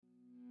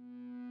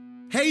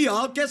Hey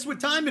y'all, guess what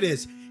time it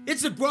is?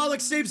 It's the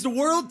Grolic Saves the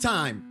World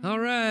time. All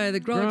right, the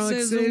Grolic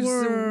saves the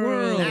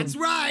world. That's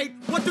right.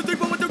 1, 2, 3,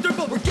 4, 1, 2, 3,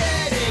 4. We're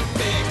getting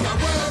fixed, our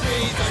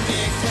worries are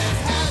nixed. Let's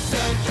have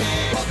some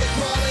cake. While the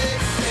Grolic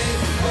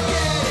saves the world. We're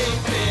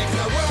getting fixed,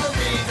 our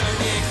worries are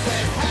nixed.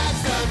 Let's have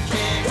some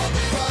cake. While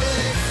the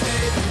Grolic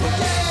saves the world. We're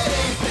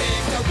getting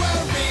fixed, our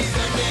worries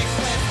are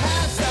nixed. Let's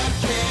have some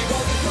cake.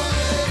 While the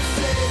Grolic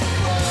saves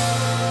the world.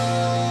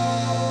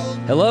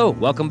 Hello,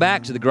 welcome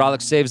back to the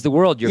Grolic Saves the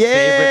World, your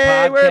favorite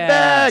podcast. We're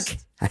back.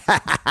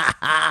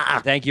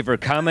 Thank you for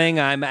coming.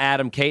 I'm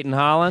Adam Caton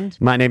Holland.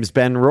 My name's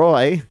Ben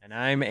Roy. And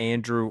I'm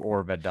Andrew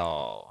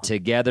Orvedal.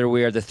 Together,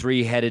 we are the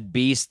three-headed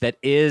beast that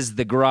is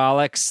the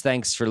Grolics.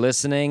 Thanks for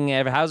listening.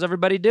 How's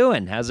everybody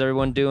doing? How's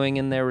everyone doing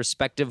in their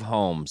respective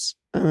homes?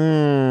 I'm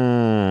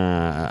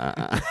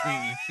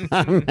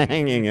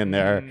hanging in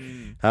there.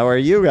 How are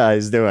you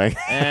guys doing?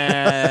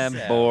 I'm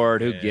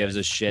bored. Who gives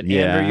a shit?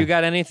 Yeah. Andrew, you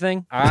got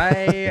anything?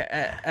 I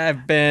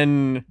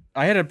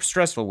had a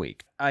stressful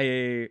week.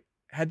 I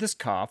had this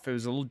cough. It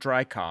was a little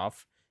dry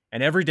cough.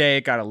 And every day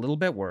it got a little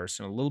bit worse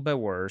and a little bit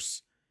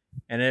worse.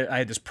 And I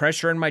had this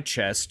pressure in my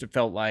chest. It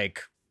felt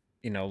like,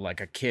 like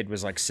a kid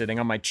was like sitting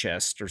on my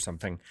chest or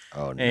something.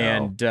 Oh, no.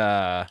 And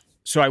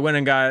so I went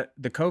and got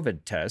the COVID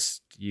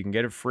test. You can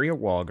get it free at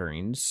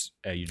Walgreens.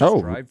 You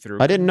just drive through.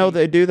 I didn't know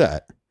they do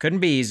that. Couldn't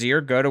be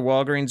easier. Go to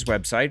Walgreens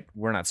website.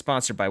 We're not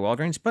sponsored by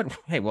Walgreens, but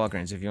hey,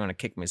 Walgreens, if you want to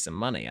kick me some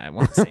money, I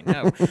won't say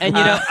no. And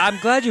I'm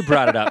glad you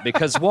brought it up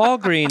because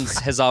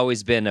Walgreens has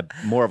always been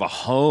more of a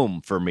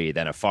home for me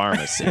than a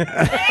pharmacy. From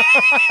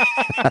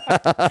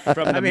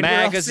the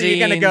magazines,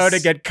 you're going to go to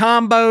get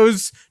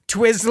combos,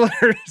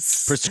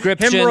 Twizzlers,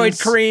 prescriptions,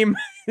 hemorrhoid cream.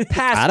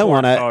 I don't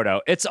want to. Photo.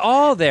 It's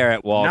all there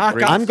at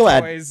Walgreens.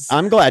 Knockoff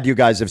I'm glad you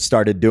guys have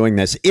started doing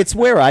this. It's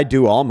where I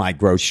do all my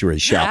grocery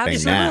shopping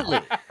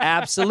now.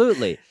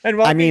 Absolutely. And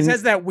Walgreens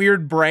has that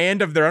weird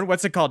brand of their own.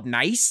 What's it called?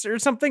 Nice or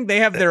something? They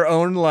have their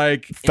own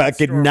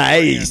fucking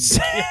nice.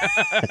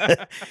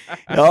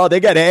 Oh, they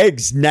got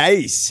eggs.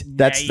 Nice.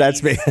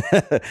 That's me.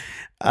 So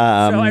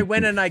I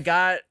went and I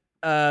got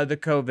the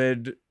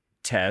COVID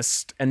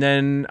test, and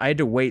then I had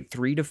to wait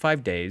 3 to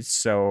 5 days.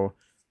 So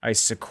I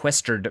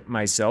sequestered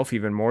myself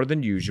even more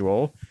than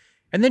usual,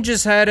 and then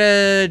just had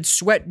a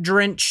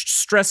sweat-drenched,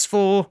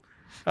 stressful,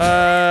 3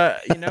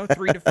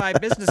 to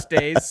 5 business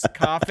days,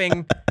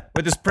 coughing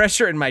with this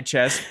pressure in my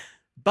chest.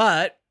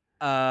 But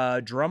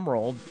drum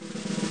roll.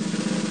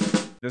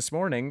 This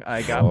morning,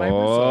 I got my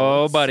results.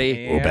 Oh,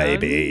 buddy. Oh,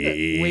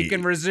 baby. We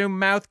can resume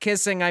mouth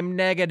kissing. I'm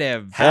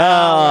negative.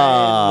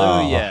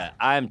 Hallelujah.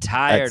 I'm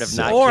tired of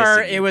not Or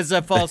kissing you. it was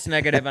a false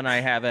negative and I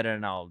have it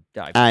and I'll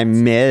die. I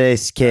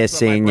miss That's what my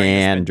kissing brain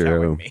has been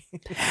Andrew. telling me.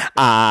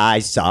 I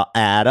saw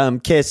Adam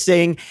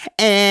kissing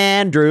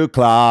Andrew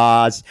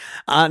Claus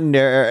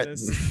under.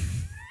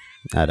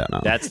 I don't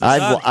know. That's the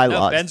song. I No,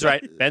 lost. Ben's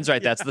right. Ben's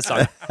right. That's the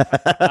song.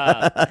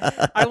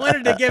 I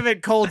wanted to give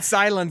it cold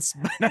silence,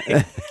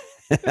 but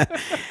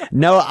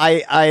No,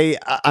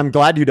 I'm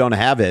glad you don't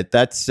have it.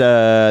 That's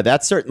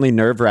certainly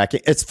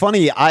nerve-wracking. It's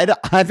funny.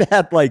 I've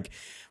had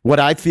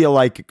what I feel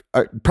like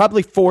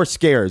probably 4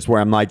 scares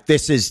where I'm like,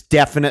 this is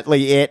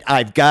definitely it.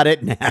 I've got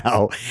it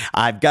now.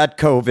 I've got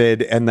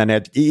COVID, and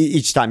then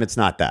each time it's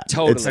not that.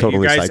 Totally. It's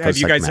totally have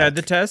you guys had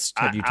the psychosomatic. test?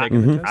 Have you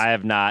taken the test? I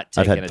have not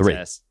I've taken had a 3.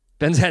 test.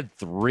 Ben's had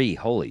 3.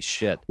 Holy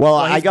shit. Well,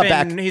 Well, I got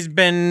back. He's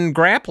been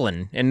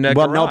grappling in the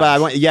Well, no, but I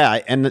garage. went. Yeah,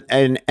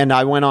 and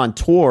I went on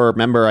tour.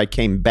 Remember, I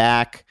came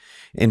back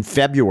in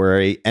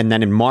February, and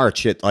then in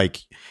March it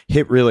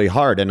hit really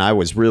hard, and I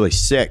was really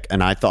sick,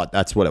 and I thought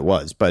that's what it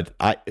was, but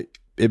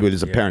it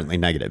was apparently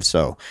negative.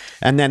 So,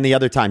 and then the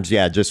other times,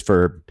 just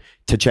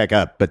to check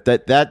up. But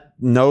that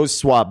nose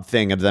swab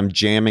thing of them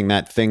jamming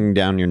that thing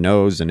down your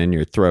nose and in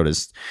your throat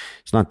it's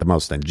not the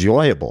most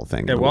enjoyable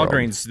thing. At in the world.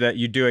 Walgreens, that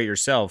you do it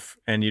yourself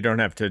and you don't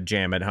have to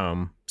jam at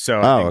home. So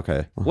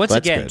Okay. Well, Once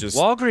that's again, good.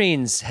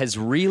 Walgreens has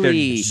they're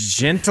really...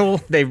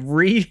 gentle. They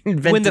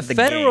reinvented When the the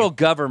federal game.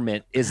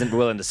 government isn't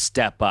willing to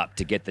step up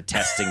to get the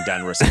testing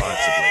done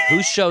responsibly,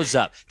 who shows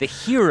up? The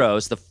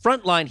heroes, the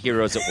frontline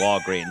heroes at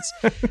Walgreens.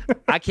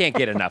 I can't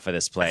get enough of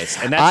this place.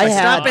 And that's I like,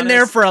 have- Stop in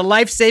there for a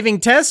life-saving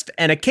test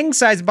and a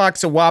king-size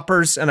box of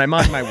Whoppers, and I'm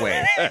on my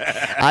way.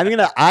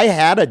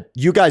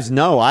 You guys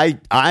know,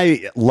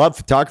 I love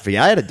photography.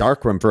 I had a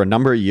darkroom for a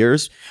number of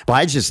years, but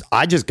I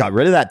just got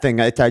rid of that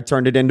thing. I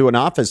turned it into an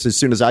office as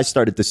soon as I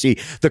started to see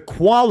the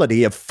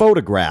quality of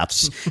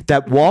photographs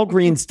that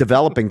Walgreens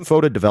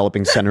Photo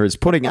Developing Center is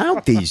putting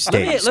out these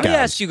days. Let me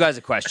guys. ask you guys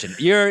a question.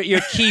 Your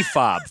key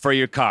fob for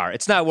your car,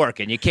 it's not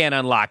working. You can't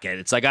unlock it.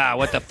 It's like,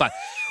 what the fuck?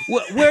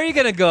 Where are you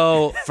going to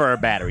go for a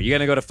battery? You're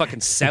going to go to fucking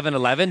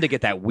 7-Eleven to get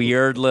that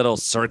weird little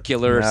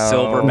circular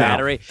silver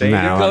battery? No, You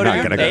I'm go to not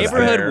your gonna go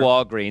neighborhood there.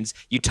 Walgreens.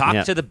 You talk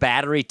Yeah. to the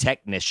battery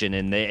technician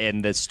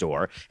in the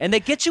store, and they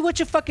get you what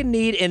you fucking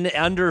need in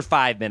under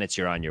 5 minutes.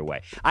 You're on your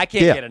way. I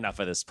can't Yeah. get enough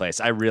of this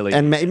place. I really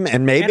and maybe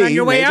And on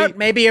your way out,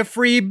 maybe a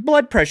free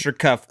blood pressure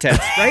cuff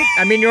test, right?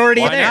 I mean, you're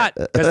already Why there. not?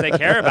 Because they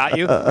care about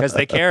you. Because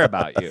they care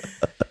about you.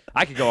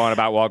 I could go on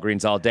about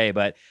Walgreens all day,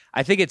 but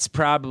I think it's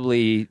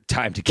probably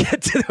time to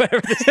get to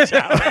whatever this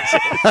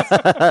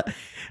challenge is.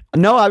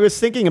 No, I was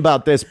thinking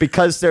about this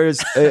because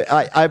there's,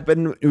 I've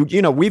been,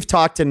 we've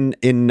talked in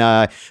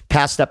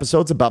past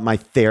episodes about my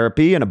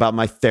therapy and about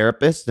my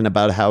therapist and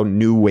about how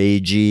new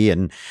agey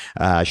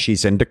and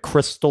she's into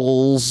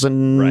crystals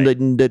and, Right.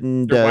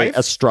 and Your wife?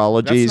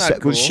 astrology. That's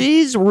not cool.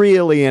 She's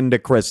really into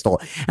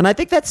crystal. And I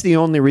think that's the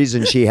only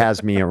reason she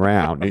has me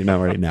around,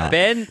 right now.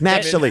 Ben- I'm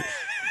actually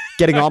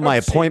getting all my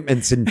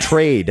appointments in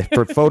trade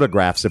for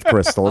photographs of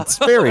crystal. It's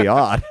very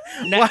odd.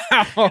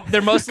 Wow.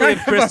 They're mostly in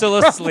crystal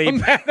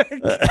asleep. They're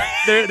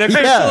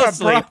crystal Yeah.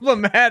 asleep.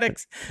 Problematic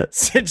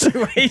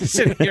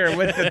situation here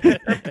with the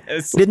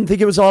therapist. Didn't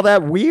think it was all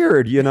that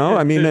weird,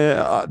 I mean,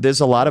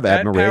 there's a lot of That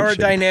admiration. power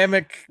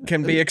dynamic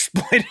can be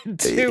exploited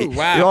too.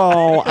 Wow.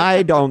 Oh,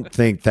 I don't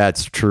think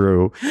that's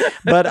true.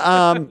 But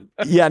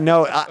yeah,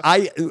 no,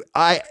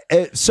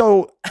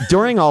 so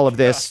during all of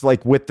this,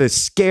 like with the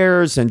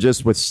scares and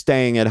just with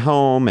staying at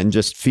home and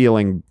just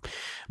feeling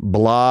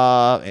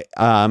blah,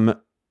 I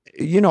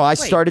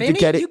started to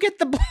get it. You get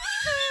the.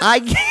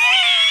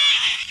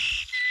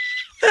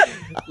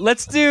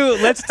 Let's do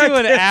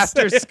an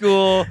after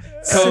school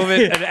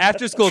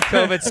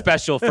COVID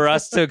special for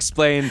us to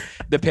explain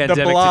the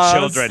pandemic to blahs.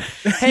 children.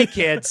 Hey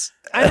kids,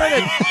 I know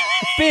that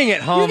being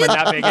at home and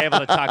not being able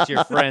to talk to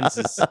your friends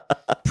is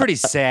pretty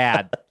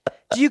sad.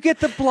 Do you get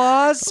the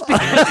blahs because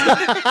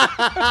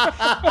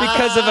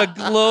of a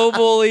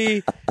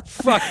globally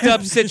fucked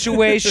up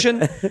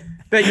situation?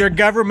 That your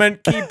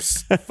government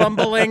keeps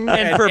fumbling And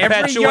at every yard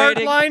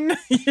perpetuating. line.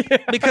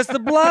 Because the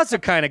blahs are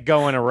kind of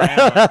going around.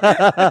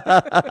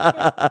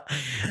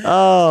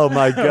 Oh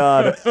my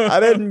God. I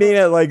didn't mean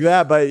it like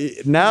that, but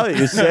now that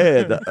you say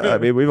it, I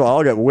mean, we've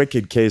all got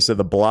wicked case of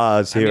the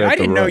blahs here. I at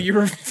the didn't know road. you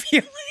were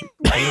feeling.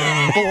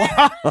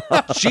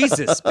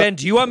 Jesus, Ben,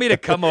 do you want me to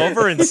come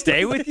over and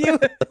stay with you?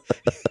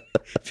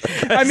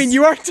 I mean,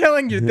 you are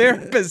telling your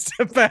therapist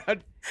about.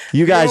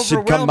 You guys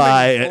should come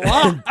by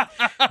overwhelming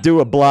and do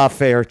a blah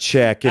fair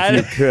check if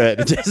you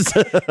could. Just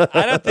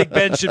I don't think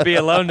Ben should be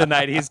alone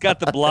tonight. He's got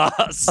the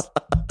blahs.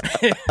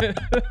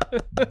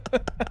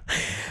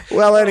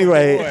 well,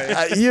 anyway, boy.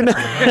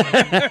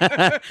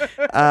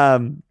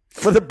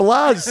 for the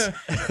blahs,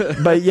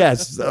 but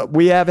yes,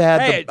 we have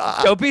had Hey,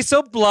 don't be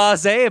so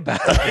blasé about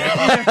it.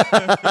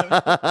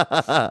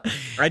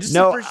 I just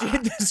No,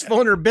 appreciate this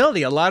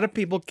vulnerability. A lot of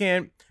people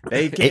can't.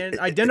 They can't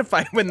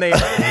identify when they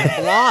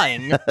are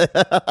lying.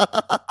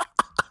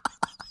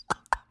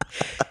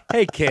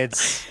 Hey,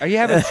 kids, are you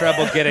having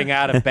trouble getting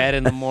out of bed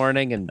in the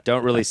morning and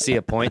don't really see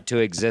a point to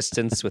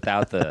existence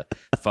without the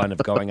fun of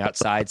going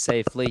outside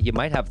safely? You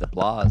might have the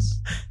blahs.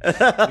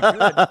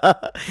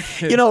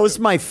 it was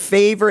my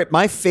favorite.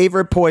 My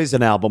favorite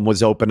Poison album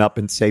was Open Up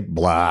and Say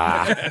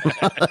Blah.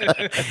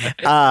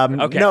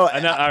 Okay. No, All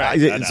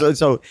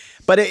right.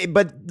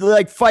 but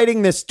like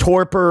fighting this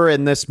torpor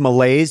and this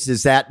malaise,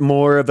 is that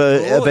more of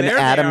an there they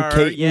Adam are.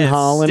 Caton Yes.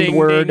 Holland Ding,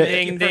 word?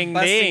 ding, For ding,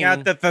 busting ding.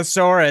 out the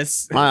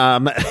thesaurus.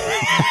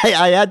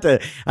 I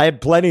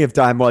had plenty of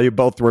time while you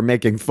both were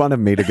making fun of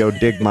me to go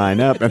dig mine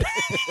up.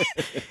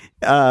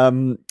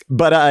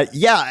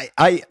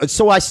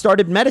 So I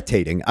started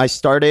meditating. I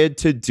started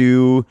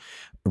to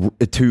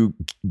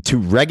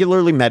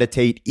regularly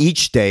meditate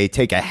each day,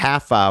 take a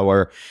half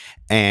hour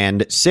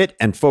and sit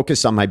and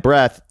focus on my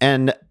breath.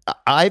 And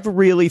I've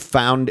really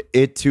found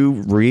it to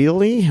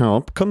really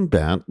help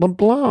combat the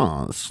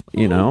blahs.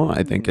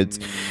 I think it's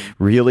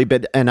really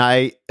been, and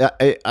I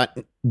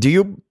do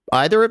you,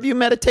 either of you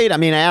meditate? I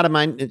mean, Adam,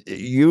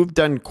 you've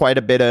done quite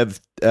a bit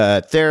of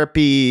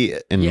therapy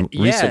in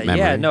recent memory.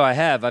 Yeah, no, I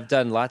have. I've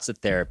done lots of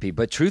therapy,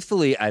 but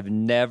truthfully, I've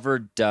never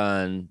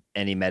done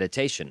any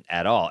meditation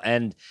at all.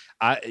 And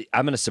I'm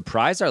going to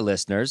surprise our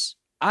listeners.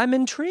 I'm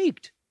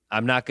intrigued.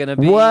 I'm not going to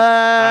be. What?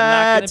 I'm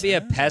not going to be a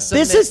pessimistic.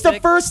 This is the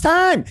first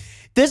time.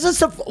 This is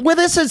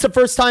the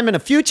first time in a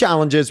few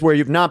challenges where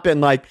you've not been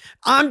like,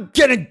 I'm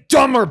getting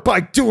dumber by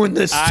doing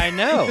this. I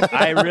know.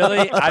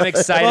 I'm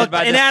excited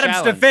by in this Adam's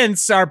challenge.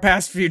 defense, our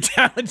past few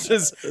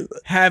challenges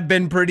have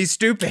been pretty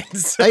stupid.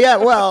 So Yeah,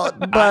 well,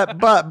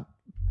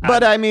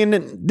 but I mean,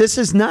 this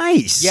is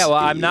nice. Yeah, well,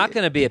 I'm not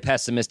going to be a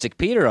pessimistic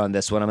Peter on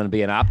this one. I'm going to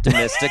be an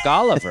optimistic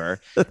Oliver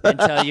and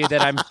tell you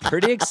that I'm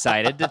pretty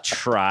excited to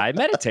try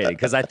meditating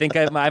because I think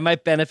I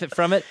might benefit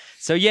from it.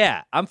 So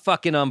yeah, I'm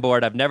fucking on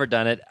board. I've never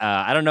done it.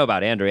 I don't know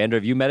about Andrew. Andrew,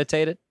 have you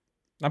meditated?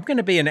 I'm going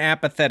to be an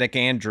apathetic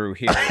Andrew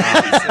here.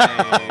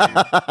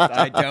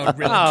 I don't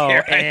really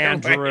care.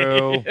 either way.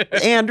 Andrew.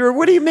 Andrew,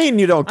 what do you mean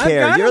you don't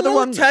care? I've got You're a the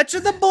little one. touch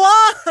of the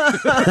blood.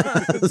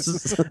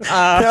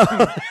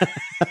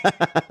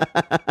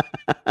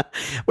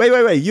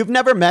 Wait. You've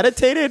never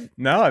meditated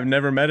No, I've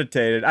never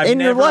meditated. I've in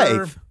your never,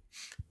 life?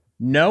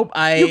 Nope.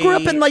 You grew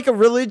up in like a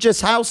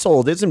religious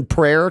household. Isn't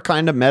prayer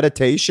kind of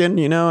meditation?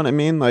 You know what I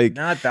mean? Like,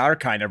 not our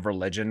kind of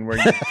religion where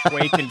you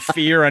quake in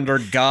fear under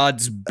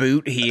God's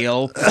boot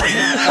heel.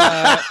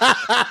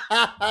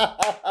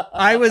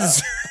 I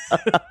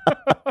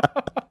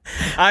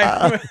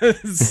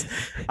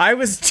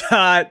was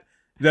taught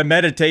the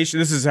meditation,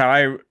 this is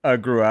how I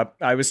grew up.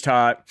 I was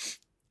taught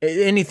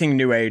anything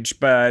New Age,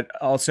 but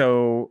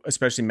also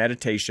especially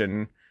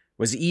meditation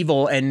was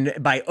evil. And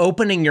by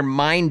opening your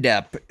mind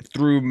up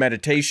through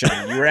meditation,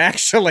 you were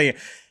actually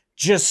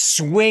just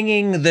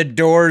swinging the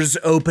doors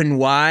open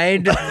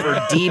wide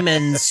for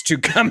demons to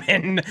come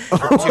in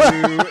for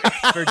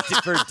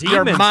your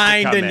demons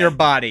mind to come and in. your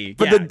body.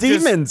 For Yeah, the just-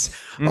 demons.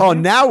 Oh,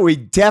 now we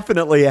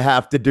definitely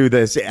have to do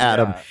this,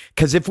 Adam. Yeah.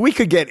 Because if we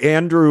could get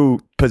Andrew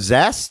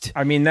possessed,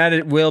 I mean, that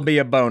it will be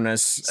a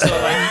bonus.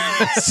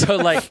 So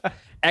like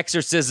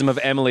exorcism of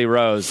Emily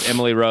Rose.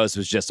 Emily Rose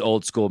was just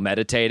old school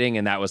meditating,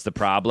 and that was the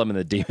problem, and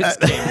the demons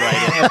came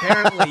right in.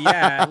 Apparently,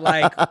 yeah.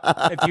 Like,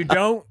 if you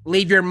don't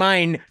leave your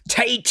mind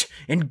tight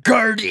and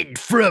guarded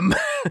from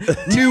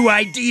new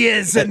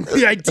ideas and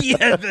the idea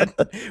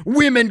that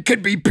women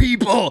could be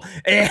people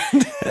and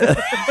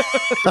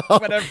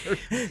whatever.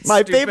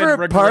 My stupid,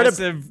 favorite part of-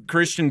 regressive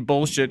Christian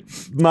bullshit.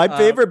 my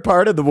favorite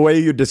part of the way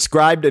you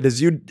described it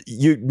is you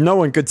no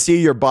one could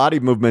see your body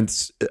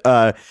movements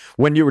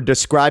when you were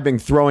describing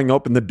throwing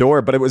open the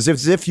door, but it was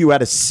as if you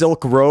had a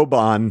silk robe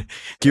on.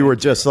 You were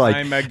just like,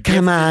 I'm a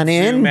come on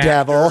gifted in, Zoom actor."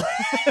 devil.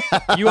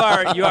 You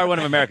are one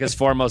of America's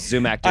foremost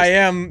Zoom actors. I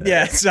am,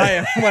 yes, I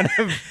am one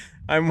of.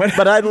 I'm one.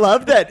 But I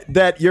love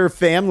that your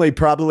family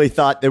probably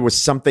thought there was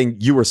something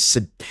you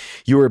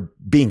were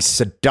being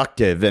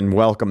seductive and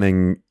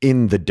welcoming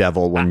in the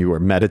devil when you were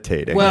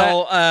meditating.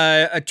 Well,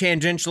 a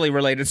tangentially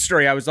related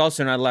story. I was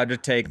also not allowed to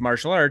take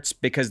martial arts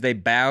because they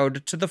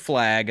bowed to the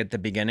flag at the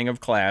beginning of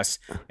class,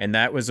 and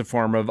that was a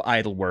form of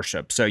idol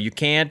worship. So you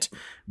can't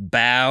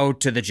bow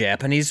to the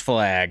Japanese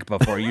flag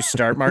before you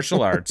start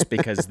martial arts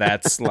because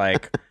that's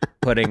like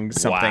putting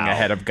something Wow.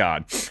 ahead of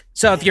God.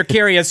 So if you're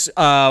curious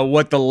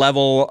what the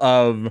level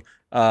of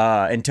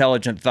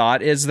intelligent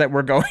thought is that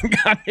we're going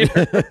on here,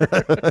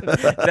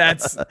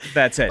 that's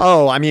it.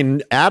 oh, I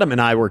mean, Adam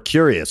and I were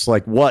curious,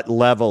 like, what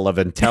level of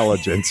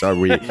intelligence are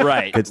we?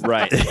 Right.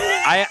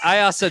 I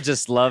also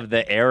just love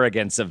the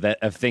arrogance of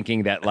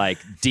thinking that like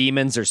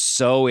demons are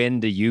so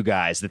into you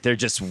guys that they're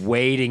just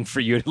waiting for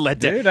you to let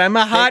down. Dude, I'm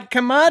a hot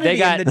commodity they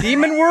got- in the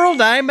demon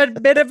world. I'm a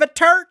bit of a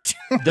tart.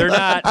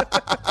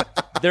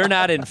 They're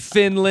not in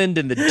Finland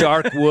in the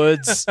dark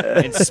woods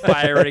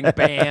inspiring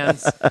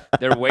bands.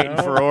 They're waiting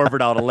for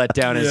Orvidal to let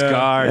down his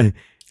guard.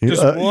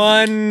 Just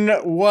one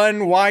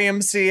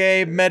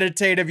YMCA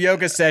meditative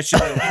yoga session.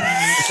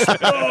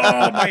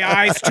 Oh, my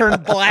eyes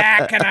turn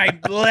black and I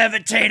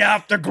levitate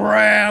off the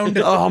ground.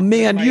 Oh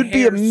man, My you'd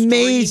be hair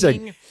amazing.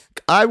 streaming.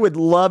 I would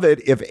love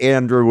it if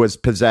Andrew was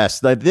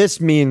possessed. That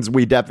this means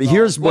we definitely.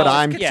 Here's what Well,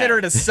 I'm. consider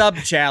it a sub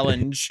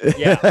challenge.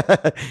 Yeah.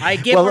 I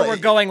get Well, where we're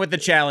going with the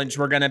challenge.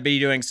 We're going to be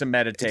doing some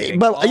meditating.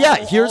 Well, yeah,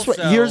 here's what-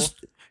 Also, here's-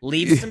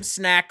 leave some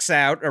snacks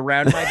out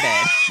around my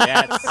bed.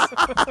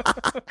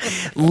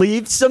 Yes.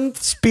 Leave some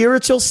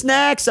spiritual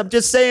snacks. I'm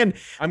just saying.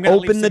 I'm going to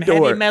Open leave the some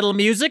door. heavy metal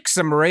music,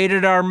 some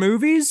rated R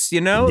movies.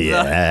 You know,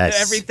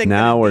 Yes. everything.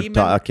 Now that a we're demon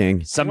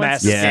talking. Some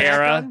wants to snack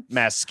mascara. on.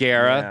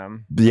 Mascara.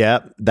 Yeah. Yeah,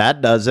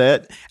 that does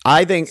it.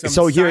 I think Some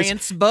so.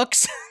 science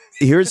books.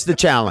 Here's the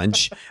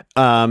challenge.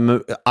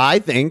 I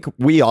think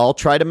we all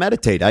try to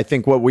meditate. I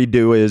think what we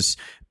do is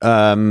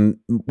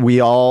we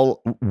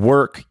all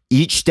work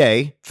each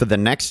day for the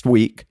next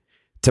week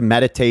to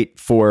meditate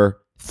for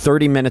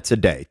 30 minutes a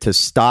day, to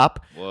stop,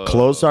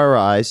 close our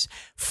eyes,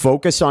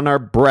 focus on our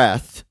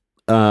breath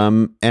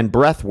and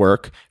breath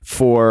work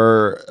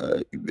for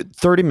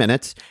 30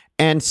 minutes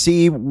and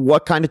see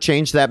what kind of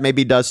change that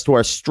maybe does to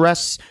our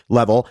stress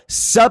level.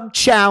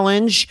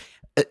 Sub-challenge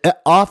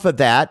off of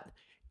that,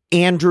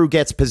 Andrew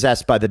gets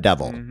possessed by the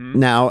devil.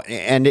 Now,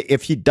 and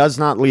if he does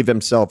not leave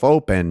himself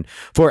open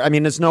for, I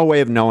mean, there's no way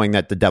of knowing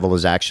that the devil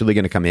is actually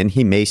going to come in.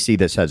 He may see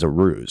this as a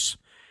ruse.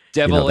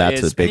 Devil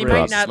that's is a big He pretty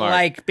might not smart.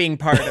 like being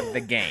part of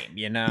the game,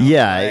 you know?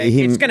 Yeah, Like,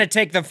 he- it's going to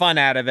take the fun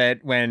out of it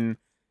when,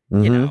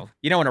 you know,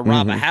 you don't want to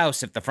rob a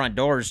house if the front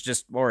door is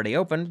just already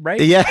open, right?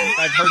 Yeah.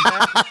 I've heard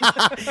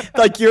that.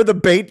 Like you're the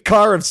bait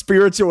car of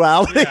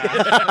spirituality.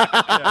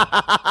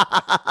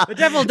 The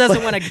devil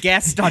doesn't want a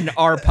guest on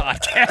our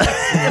podcast.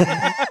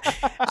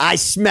 I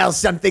smell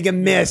something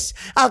amiss.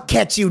 I'll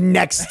catch you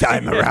next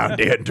time around,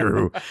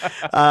 Andrew.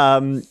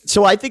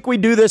 So I think we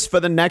do this for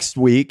the next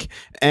week,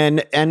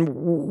 and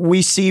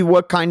we see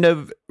what kind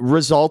of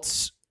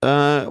results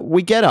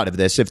we get out of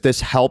this. If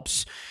this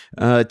helps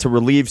to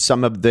relieve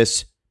some of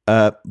this,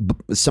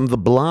 some of the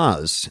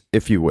blahs,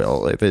 if you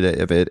will, if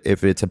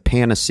it's a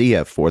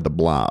panacea for the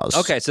blahs.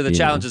 Okay, so the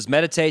challenge is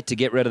meditate to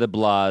get rid of the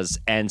blahs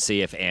and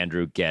see if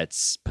Andrew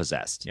gets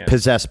possessed. Yeah.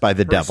 Possessed by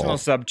the Personal devil.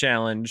 sub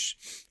challenge.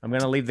 I'm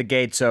going to leave the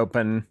gates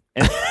open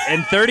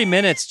And 30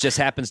 minutes just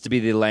happens to be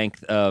the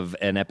length of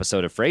an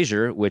episode of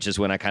Frasier, which is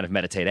when I kind of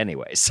meditate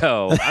anyway.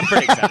 So I'm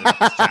pretty excited about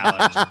this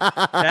challenge.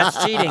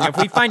 That's cheating. If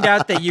we find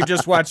out that you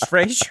just watched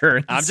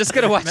Frasier, I'm just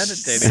going to watch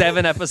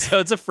 7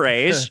 episodes of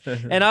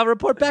Frasier, and I'll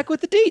report back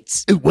with the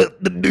deets.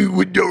 What to do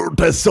with your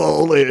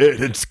solid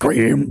and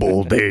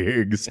scrambled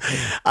eggs?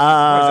 Was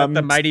that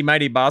the Mighty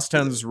Mighty Boss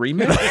Tones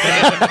remix?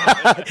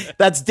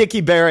 That's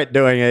Dickie Barrett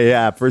doing it,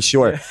 yeah, for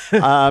sure.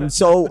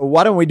 So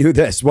why don't we do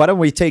this? Why don't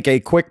we take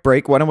a quick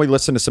break? Why don't we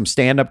listen to some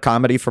stand-up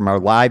comedy from our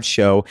live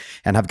show?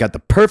 And I've got the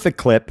perfect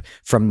clip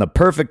from the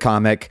perfect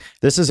comic.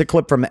 This is a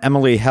clip from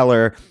Emily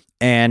Heller,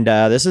 and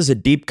this is a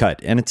deep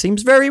cut, and it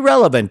seems very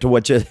relevant to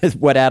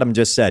what Adam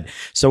just said.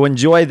 So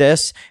enjoy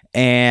this,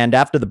 and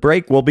after the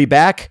break, we'll be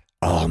back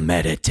all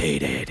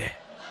meditated.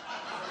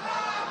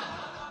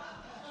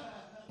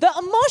 The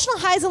emotional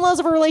highs and lows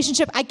of a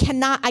relationship, I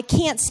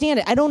can't stand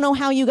it. I don't know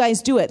how you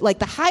guys do it. Like,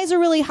 the highs are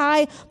really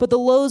high, but the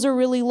lows are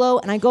really low,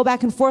 and I go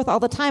back and forth all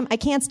the time. I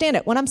can't stand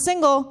it. When I'm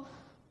single,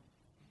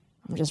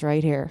 I'm just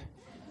right here.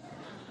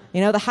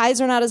 You know, the highs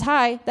are not as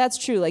high. That's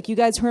true. Like, you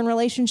guys who are in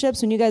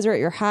relationships, when you guys are at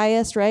your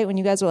highest, right? When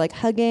you guys are, like,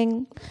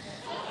 hugging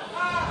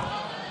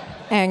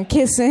and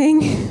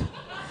kissing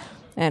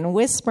and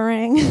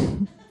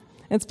whispering.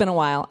 It's been a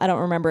while. I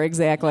don't remember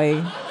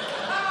exactly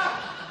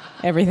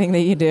everything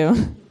that you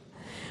do.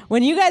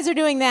 When you guys are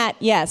doing that,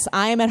 yes,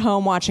 I am at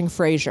home watching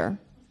Frasier.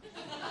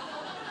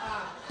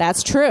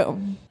 That's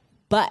true.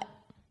 But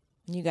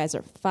when you guys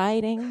are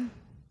fighting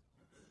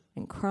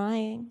and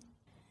crying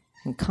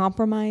and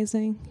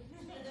compromising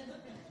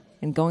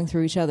and going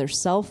through each other's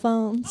cell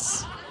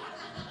phones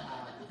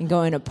and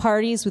going to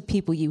parties with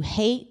people you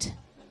hate,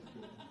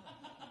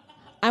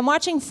 I'm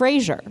watching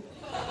Frasier.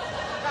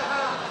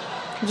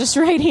 I'm just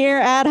right here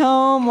at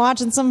home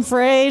watching some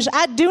Frasier.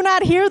 I do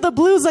not hear the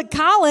blues of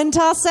Colin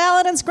toss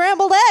salad and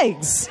scrambled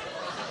eggs.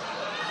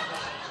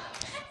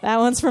 That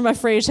one's for my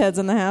Frasier heads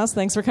in the house.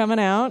 Thanks for coming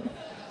out.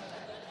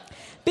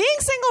 Being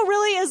single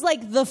really is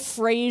like the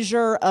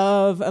Frasier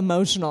of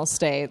emotional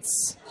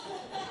states,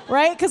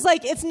 right? Because,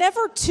 like, it's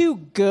never too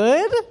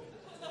good,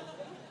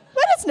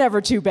 but it's never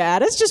too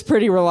bad. It's just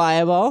pretty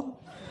reliable.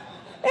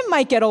 It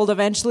might get old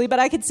eventually, but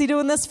I could see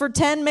doing this for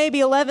 10, maybe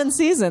 11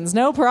 seasons.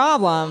 No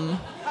problem.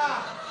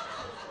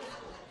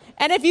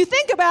 And if you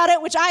think about it,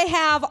 which I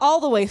have all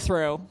the way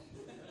through,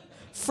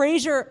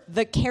 Frasier,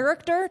 the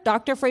character,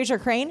 Dr.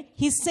 Frasier Crane,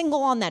 he's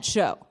single on that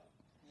show.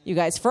 You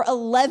guys, for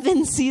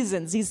 11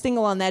 seasons, he's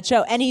single on that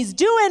show. And he's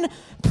doing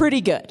pretty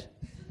good,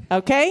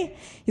 okay?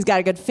 He's got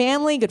a good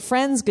family, good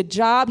friends, good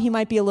job. He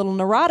might be a little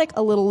neurotic,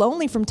 a little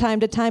lonely from time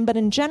to time, but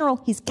in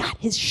general, he's got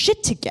his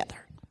shit together,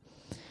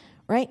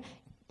 right?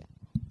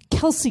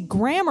 Kelsey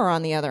Grammer,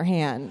 on the other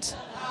hand,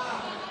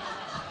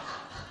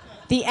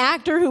 the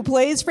actor who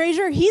plays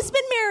Frasier, he's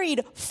been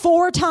married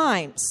 4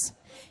 times.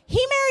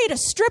 He married a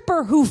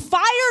stripper who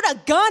fired a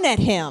gun at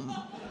him.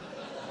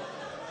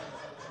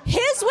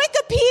 His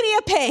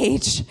Wikipedia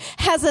page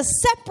has a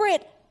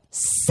separate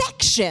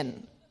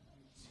section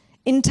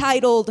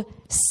entitled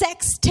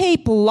Sex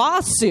Tape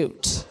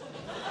Lawsuit.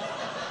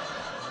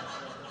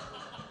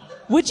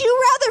 Would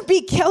you rather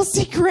be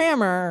Kelsey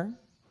Grammer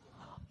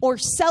or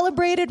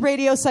celebrated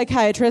radio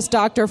psychiatrist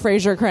Dr.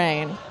 Frasier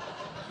Crane?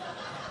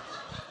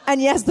 And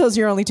yes, those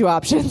are your only 2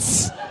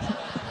 options.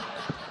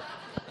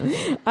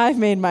 I've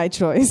made my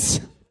choice.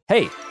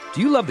 Hey,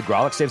 do you love The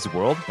Grawlix Saves the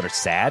World, but are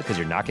sad because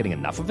you're not getting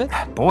enough of it?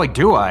 Boy,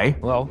 do I.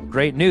 Well,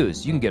 great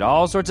news. You can get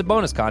all sorts of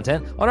bonus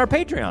content on our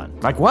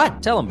Patreon. Like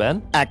what? Tell them,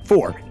 Ben. Act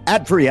 4,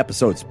 ad-free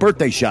episodes,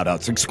 birthday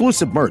shoutouts,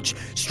 exclusive merch,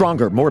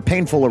 stronger, more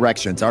painful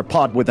erections, our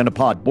pod within a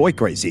pod, boy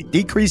crazy,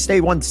 decreased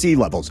A1C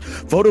levels,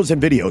 photos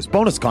and videos,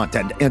 bonus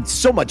content, and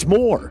so much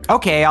more.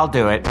 Okay, I'll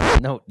do it.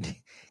 No,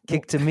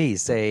 kick to me.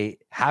 Say,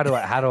 how do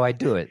I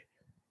do it?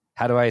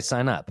 How do I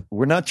sign up?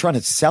 We're not trying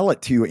to sell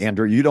it to you,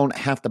 Andrew. You don't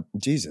have to.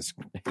 Jesus.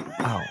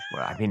 Oh,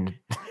 well, I mean,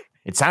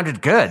 it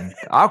sounded good.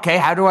 Okay,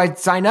 how do I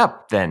sign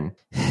up then?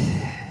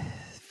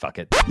 Fuck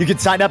it. You can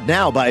sign up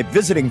now by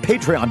visiting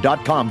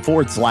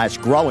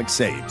patreon.com/Grawlix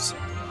Saves.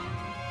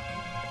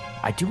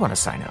 I do want to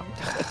sign up.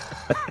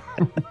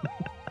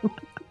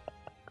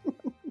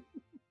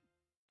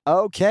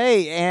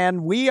 Okay,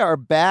 and we are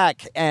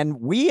back, and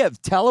we have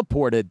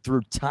teleported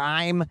through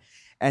time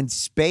and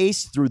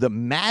space through the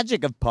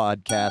magic of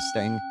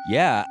podcasting.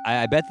 Yeah,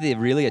 I bet the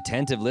really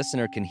attentive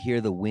listener can hear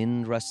the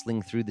wind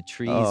rustling through the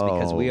trees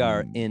because we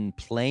are in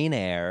plain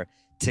air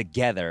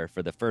together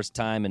for the first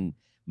time in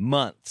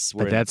months.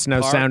 But that's no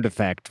sound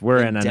effect.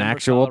 We're in an Denver,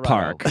 actual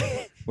Colorado. park.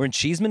 We're in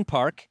Cheeseman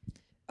Park,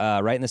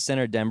 right in the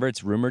center of Denver.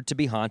 It's rumored to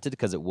be haunted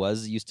because it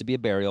used to be a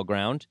burial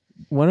ground.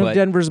 One of But-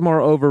 Denver's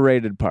more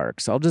overrated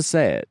parks. I'll just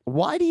say it.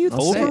 Why do you say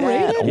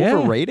Overrated? that? Yeah.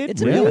 Overrated?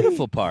 It's a Really?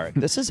 beautiful park.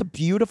 This is a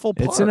beautiful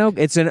park.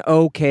 It's an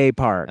okay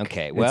park.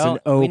 Okay, It's well,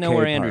 an we know okay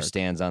where Andrew park.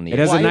 stands on the. It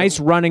has issue. a nice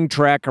running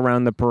track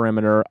around the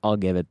perimeter. I'll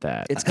give it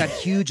that. It's got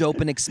huge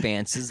open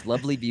expanses,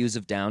 lovely views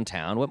of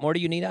downtown. What more do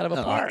you need out of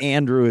a park?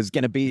 Andrew is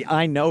going to be.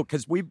 I know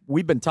because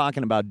we've been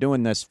talking about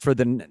doing this for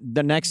the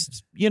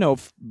next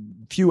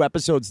few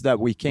episodes that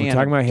we can.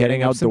 talking about getting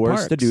hitting up some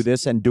outdoors to parks. do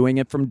this and doing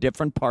it from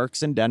different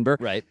parks in Denver.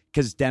 Right.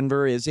 Because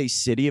Denver is a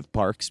city of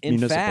parks. In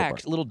municipal fact,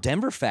 parks. little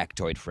Denver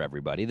factoid for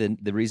everybody.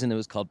 The reason it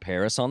was called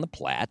Paris on the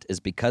Platte is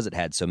because it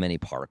had so many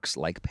parks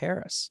like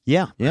Paris.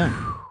 yeah.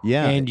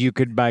 And you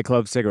could buy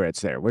Clove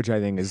cigarettes there, which I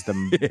think is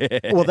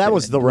the Well, that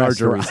was the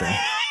larger restaurant. reason.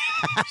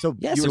 So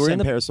Yeah, you so were we're saying in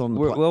the Paris on the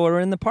we're, Platte. well, we're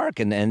in the park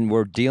and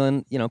we're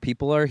dealing.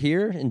 People are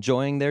here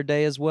enjoying their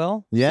day as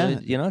well. Yeah.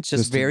 So, it's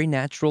just very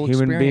natural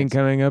Human being experience.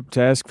 coming up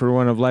to ask for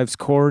one of life's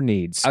core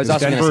needs. I was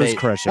 'Cause also gonna Denver say- is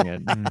crushing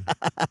it.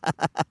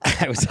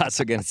 I was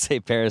also going to say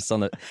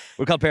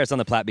we're called Paris on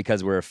the Platte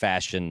because we're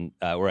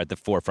we're at the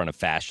forefront of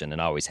fashion and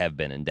always have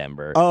been in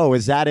Denver. Oh,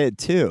 is that it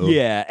too?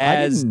 Yeah, I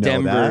as didn't know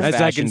Denver that. As I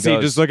fashion can see,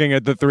 goes- just looking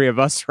at the three of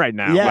us right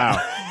now. Yeah.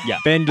 Wow. Yeah.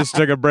 Ben just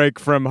took a break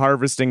from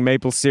harvesting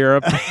maple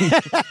syrup.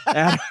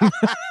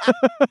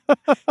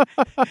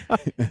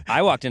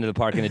 I walked into the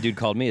park and a dude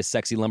called me a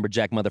sexy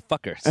lumberjack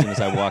motherfucker as soon as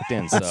I walked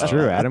in. So. It's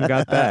true. Adam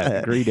got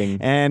that. Greeting.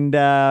 And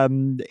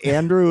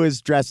Andrew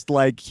is dressed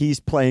like he's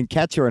playing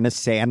catcher in a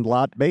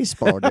Sandlot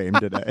baseball game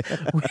today.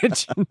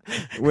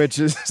 which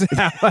is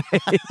how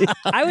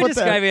I would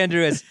describe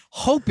Andrew as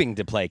hoping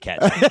to play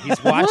catch.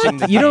 He's watching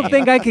the You don't game.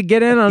 think I could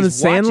get in on He's a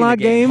Sandlot watching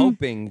the game?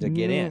 hoping to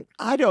get in.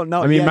 I don't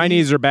know. I mean, Yeah, my he-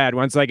 knees are bad.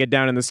 Once I get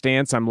down in the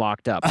stance, I'm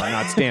locked up. I'm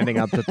not standing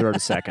up to throw to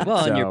second.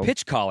 Well, and your so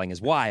pitch calling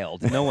is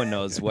wild. No one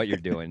knows what you're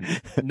doing.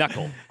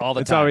 Knuckle all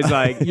the It's time. always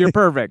like, you're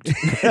perfect.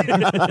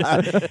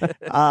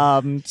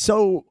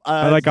 So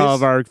I like all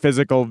of our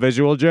physical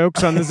visual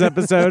jokes on this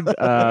episode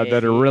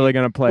that are really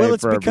going to play Well,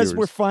 it's for our because viewers.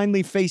 we're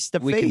finally face to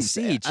face. We can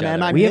see each and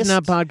other. I We have missed,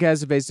 not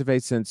podcasted face to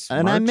face since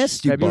and March, I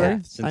missed you February.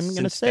 both. Since- I'm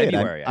going to since say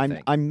February, it. I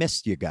think. I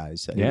missed you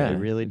guys. Yeah, I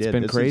really did. It's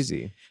been This is-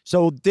 crazy.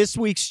 So this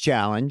week's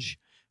challenge,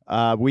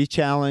 we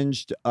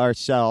challenged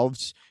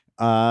ourselves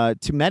to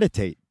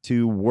meditate,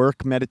 to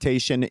work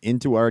meditation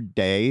into our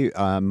day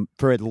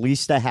for at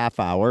least a half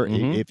hour.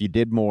 Mhm. If you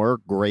did more,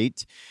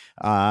 great.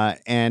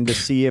 And to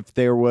see if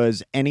there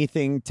was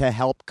anything to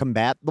help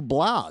combat the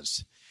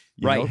blahs.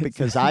 You know, Right.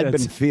 because I've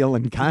been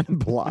feeling kind of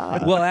blah.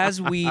 Well, as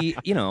we,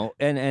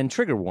 and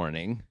trigger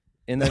warning,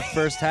 in the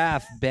first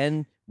half,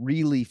 Ben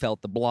really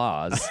felt the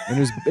blahs.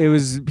 And it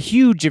was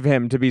huge of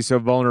him to be so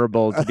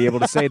vulnerable to be able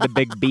to say the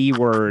big B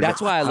word.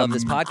 That's why I love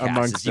this podcast.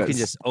 amongst Is you can us.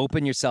 just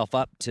open yourself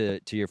up to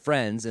your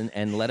friends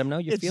and let them know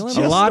you're It's feeling A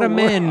just lot the of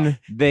men,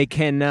 they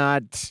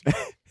cannot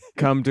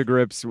come to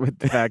grips with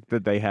the fact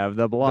that they have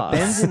the blah.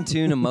 Ben's in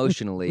tune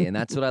emotionally, and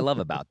that's what I love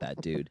about that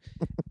dude.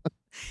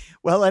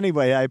 Well,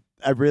 anyway,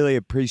 I really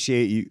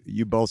appreciate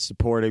you both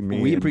supporting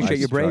me. We in my appreciate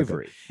your struggle.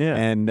 bravery. Yeah.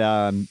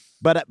 And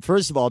but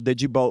first of all,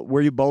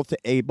 were you both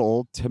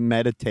able to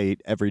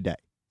meditate every day?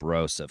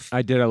 Broseph.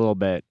 I did a little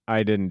bit.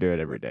 I didn't do it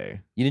every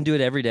day. You didn't do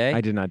it every day?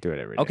 I did not do it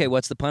every day. Okay,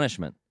 what's the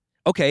punishment?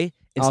 Okay,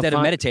 I'll instead of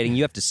find- meditating,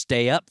 you have to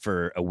stay up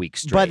for a week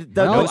straight.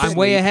 the- Well, no, I'm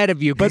way ahead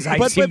of you because I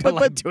seem to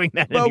like doing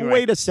that But anyway.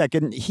 wait a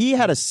second, he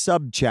had a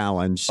sub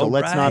challenge, so Oh,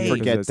 let's not right.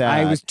 forget that.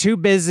 I was too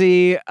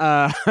busy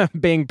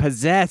being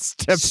possessed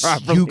to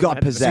properly. You got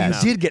meditate.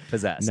 possessed. You did get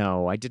possessed.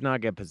 No, I did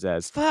not get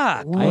possessed.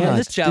 Fuck. What? Man,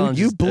 this Dude, challenge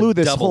you is blew a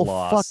this double whole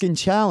loss. fucking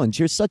challenge.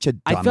 You're such a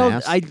I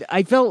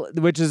dumbass. felt,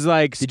 which is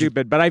like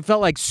stupid, but I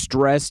felt like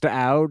stressed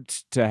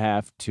out to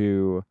have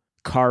to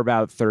carve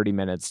out 30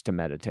 minutes to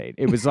meditate.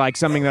 It was like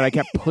something that I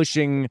kept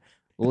pushing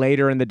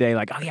later in the day,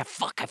 like, oh yeah,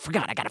 fuck, I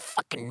forgot, I gotta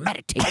fucking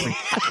meditate for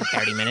fucking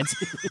 30 minutes.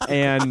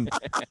 And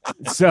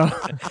so,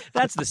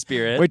 That's the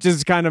spirit. which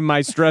is kind of my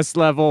stress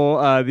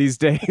level these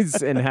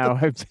days and how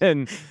I've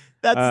been.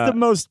 That's the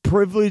most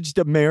privileged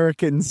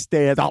American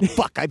stance. Oh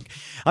fuck!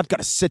 I've got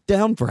to sit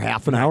down for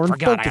half an hour and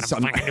focus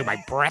on. do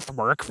my breath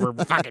work for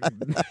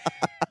fucking.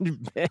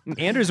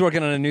 Andrew's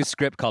working on a new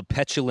script called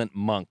Petulant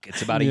Monk.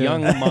 It's about a Yeah.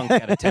 young monk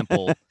at a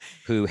temple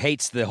who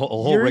hates the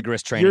whole You're-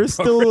 rigorous training You're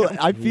program. still.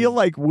 I feel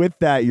like with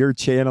that, you're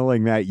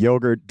channeling that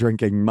yogurt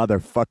drinking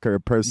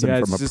motherfucker person Yeah,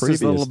 from it's a just previous.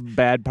 this little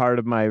bad part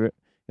of my.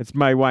 It's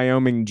my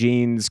Wyoming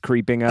genes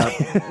creeping up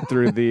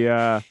through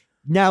the.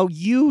 Now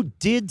you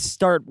did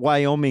start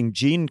Wyoming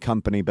Gene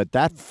Company, but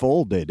that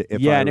folded. If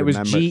Yeah, I and it was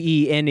remember.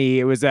 GENE.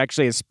 It was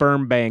actually a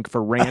sperm bank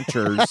for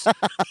ranchers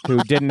who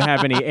didn't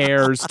have any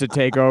heirs to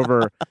take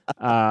over.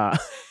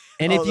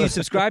 And if you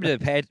subscribe to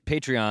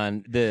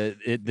Patreon,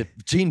 the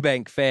gene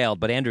bank failed,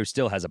 but Andrew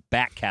still has a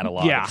back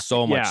catalog Yeah, of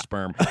so much yeah.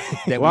 sperm. A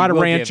That lot we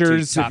of will give to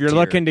ranchers, if top you're tier-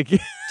 looking to.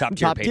 top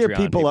Top tier Patreon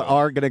people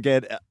are going to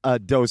get a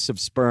dose of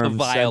sperm. a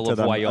vial sent to of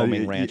them.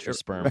 Wyoming rancher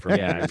sperm from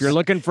Yeah, Andrew. if you're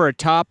looking for a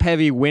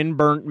top-heavy,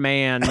 wind-burnt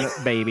man,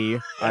 baby,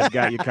 I've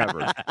got you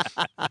covered.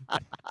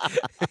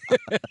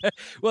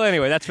 Well,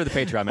 anyway, that's for the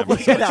Patreon members.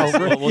 Look at So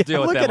how, we'll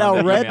deal with look them at how on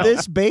the red email.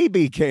 this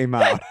baby came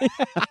out.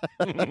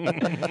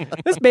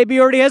 This baby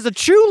already has a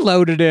chew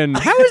loaded in.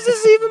 How is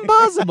this even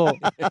possible?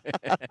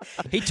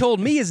 He told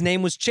me his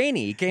name was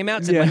Cheney. He came out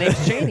and said, my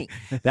name's Cheney.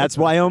 That's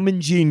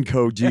Wyoming gene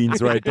code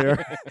genes right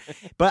there.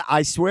 But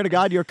I swear to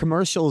God, your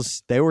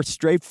commercials, they were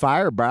straight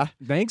fire, bruh.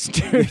 Thanks,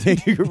 dude.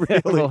 You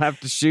really- We'll have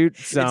to shoot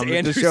some to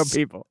Andrew show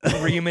people.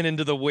 Screaming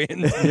into the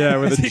wind. Yeah,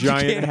 with a You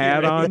giant can't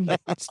hat hear on,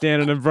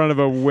 standing in front of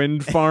a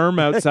wind farm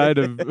outside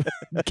of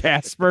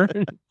Casper.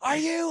 Are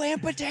you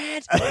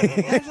impotent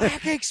and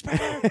lacking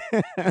sperm?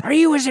 Are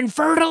you as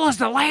infertile as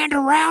the land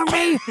around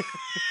me?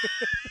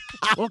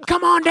 Well,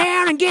 come on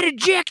down and get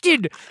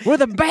ejected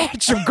with a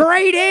batch of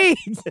grade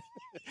A's.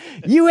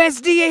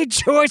 USDA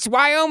Choice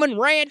Wyoming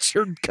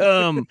Rancher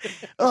come.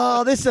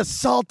 Oh, this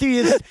is the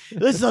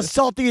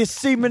saltiest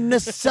semen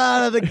this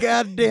side of the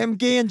goddamn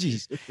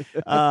Ganges.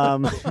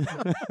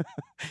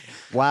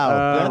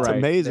 Wow, that's right.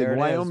 amazing. There it is.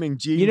 Wyoming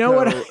gene You know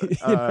what code,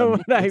 I- you know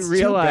what I it's too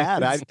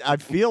realized? bad. I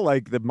feel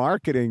like the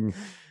marketing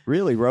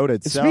really wrote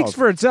It itself. speaks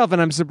for itself,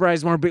 and I'm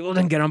surprised more people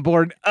didn't get on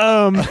board.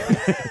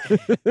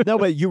 No,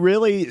 but you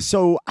really.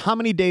 So, how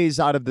many days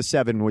out of the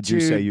 7 would you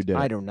say Dude, you did?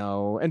 I don't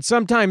know. And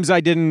sometimes I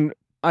didn't.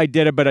 I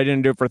did it, but I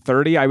didn't do it for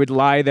 30. I would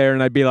lie there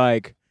and I'd be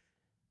like,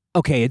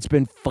 okay, it's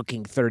been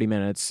fucking 30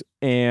 minutes.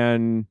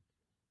 And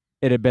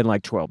it had been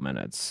like 12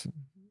 minutes.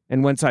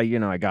 And once I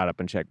got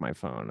up and checked my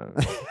phone,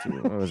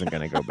 I wasn't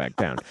going to go back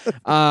down.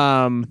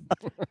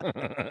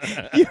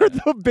 You're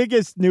the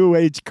biggest new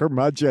age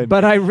curmudgeon.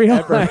 But I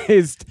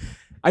realized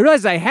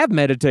I have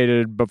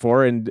meditated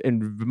before in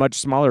much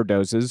smaller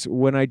doses.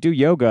 When I do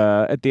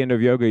yoga, at the end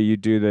of yoga, you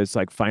do this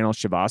like final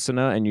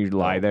shavasana, and you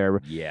lie there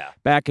Yeah.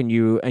 back, and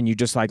you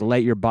just like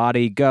let your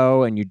body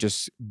go, and you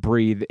just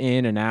breathe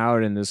in and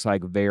out in this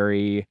like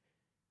very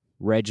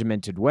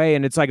regimented way,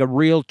 and it's like a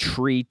real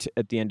treat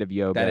at the end of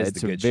yoga. That is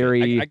It's the a good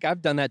very shit.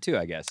 I've done that too,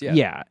 I guess. Yeah.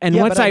 yeah. And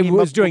Yeah, once but I I mean,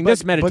 was doing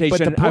this but the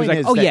meditation, I was point like,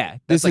 is oh that- yeah,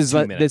 this that's like is 2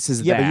 like, minutes. this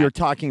is yeah, that. but you're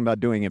talking about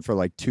doing it for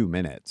like 2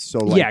 minutes. So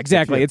like, yeah,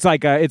 exactly. if It's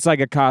like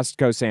a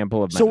Costco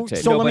sample of So-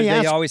 meditation. so No, let but me they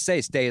ask- always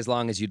say stay as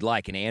long as you'd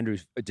like, and Andrew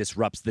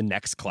disrupts the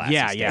next class.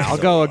 yeah, He yeah. stays I'll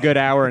so go a long. good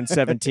hour and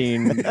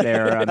 17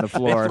 there on the They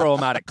floor. throw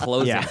him out at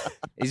closing. Yeah.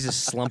 He's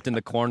just slumped in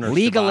the corner.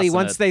 Legally, Shavasana.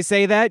 once they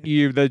say that,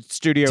 the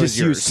studio just is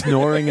you yours.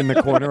 snoring in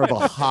the corner of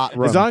a hot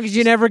room. As long as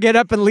you never get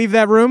up and leave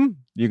that room,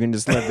 you can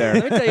just live Let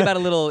me there. tell you about a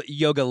little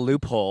yoga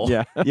loophole.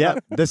 Yeah, Yeah,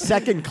 the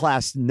second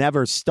class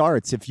never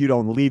starts if you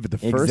don't leave the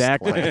first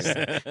exactly.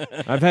 class.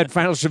 I've had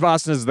final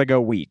shavasanas that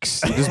go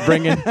weeks. You just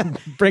bring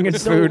in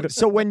food.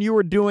 So when you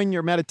were doing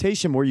your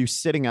meditation, were you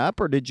sitting up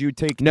or did you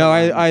take? No,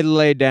 time? I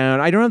lay down.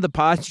 I don't have the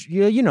posture.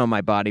 You know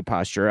my body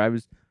posture. I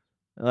was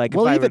like,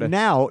 Well, if I even were to-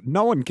 now,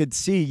 no one could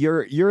see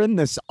you're in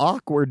this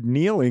awkward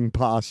kneeling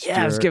posture.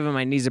 yeah, I was giving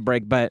my knees a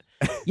break, but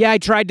yeah, I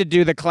tried to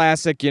do the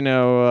classic,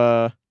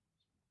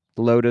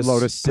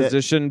 lotus sit.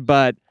 position,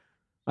 but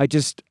I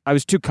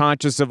was too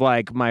conscious of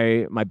like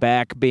my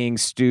back being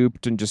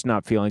stooped and just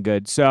not feeling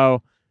good.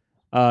 So,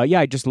 yeah,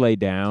 I just lay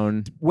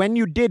down. When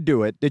you did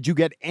do it, did you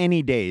get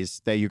any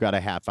days that you got a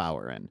half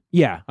hour in?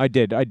 Yeah, I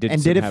did. And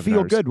some did it half feel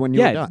hours. good when you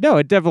yeah, were done? no,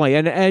 it definitely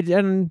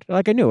and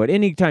like I knew it.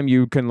 Anytime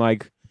you can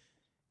like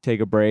take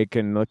a break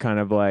and kind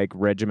of like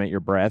regiment your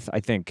breath, I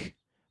think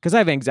because I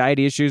have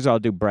anxiety issues, I'll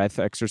do breath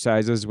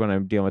exercises when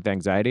I'm dealing with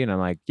anxiety, and I'm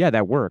like, yeah,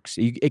 that works.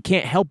 It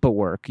can't help but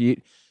work.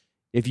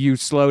 If you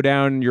slow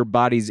down your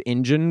body's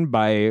engine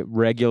by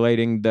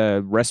regulating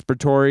the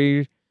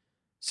respiratory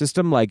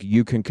system, like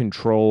you can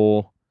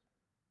control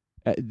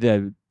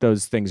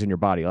those things in your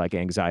body, like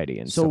anxiety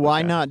and So stuff why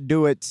like that. not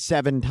do it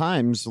 7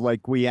 times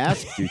like we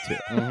asked you to?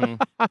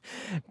 Mhm.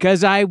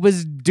 Because I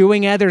was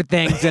doing other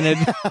things and it.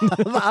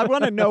 I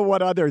want to know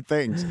what other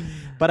things.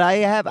 But I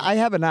have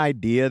an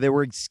idea. There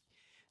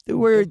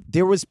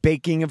was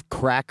baking of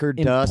cracker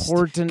dust.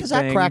 Important Because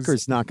that things.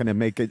 cracker's not going to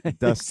make it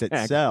dust Exactly.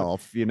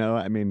 itself. You know,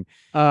 I mean,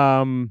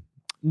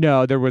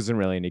 No, there wasn't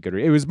really any good.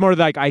 It was more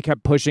like I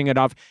kept pushing it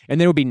off, and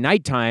then it would be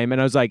nighttime,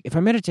 and I was like, if I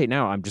meditate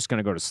now, I'm just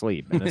gonna go to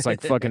sleep, and it's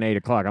like fucking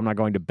 8:00. I'm not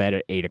going to bed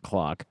at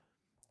 8:00.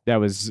 It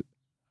was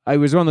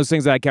one of those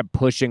things that I kept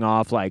pushing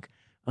off, like,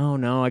 oh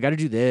no, I got to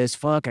do this.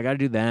 Fuck, I got to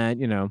do that.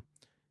 It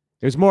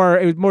was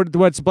more.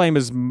 What's to blame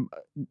is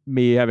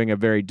me having a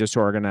very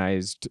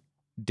disorganized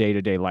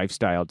day-to-day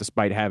lifestyle,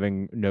 despite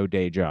having no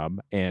day job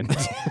and.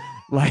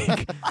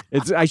 Like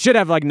I should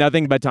have like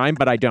nothing but time,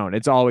 but I don't.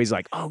 It's always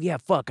like, oh yeah,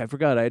 fuck, I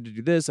forgot I had to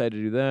do this, I had to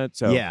do that.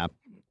 So yeah.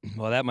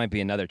 Well, that might be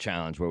another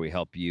challenge where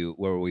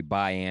we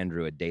buy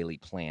Andrew a daily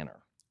planner.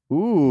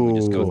 Ooh. We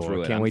just go Ooh, through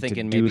I it. can't I'm wait to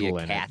thinking maybe doodle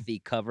a in it. Kathy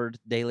covered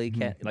daily,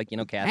 Kathy on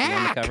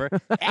the cover.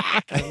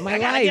 My I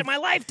gotta life. get my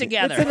life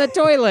together. It's in the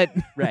toilet.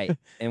 Right,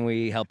 and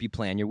we help you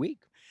plan your week.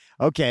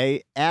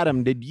 Okay,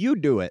 Adam, did you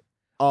do it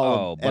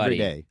Oh, every buddy.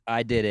 day?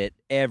 I did it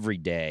every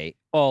day,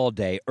 all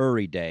day,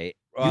 every day.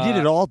 You did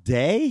it all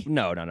day?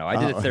 No. I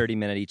did Oh. it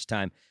 30-minute each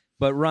time.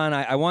 But Ron,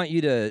 I want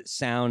you to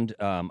sound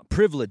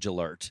privilege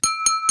alert.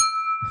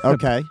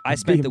 Okay. I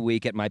spent the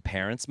week at my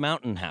parents'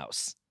 mountain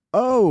house,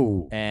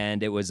 Oh.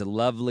 and it was a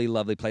lovely,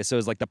 lovely place. So it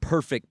was like the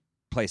perfect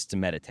place to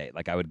meditate.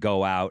 Like I would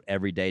go out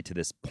every day to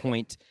this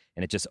point,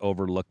 and it just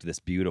overlooked this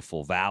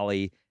beautiful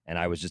valley, and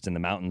I was just in the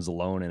mountains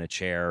alone in a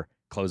chair,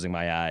 closing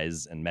my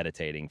eyes and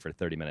meditating for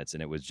 30 minutes,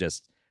 and it was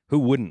just, who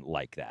wouldn't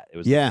like that? It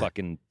was the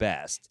fucking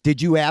best.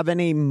 Did you have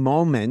any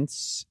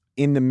moments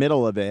in the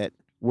middle of it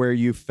where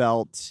you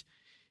felt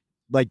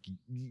like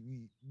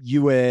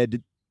you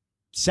had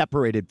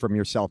separated from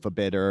yourself a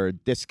bit or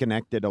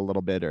disconnected a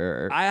little bit?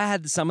 Or I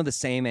had some of the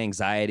same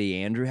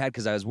anxiety Andrew had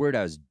because I was worried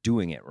I was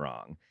doing it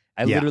wrong.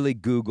 I literally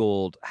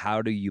Googled,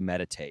 how do you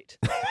meditate?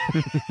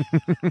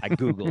 I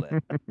Googled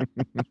it.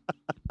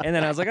 And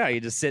then I was like, oh, you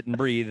just sit and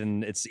breathe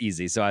and it's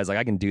easy. So I was like,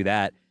 I can do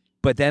that.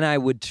 But then I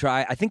would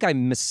try, I think I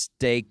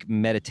mistake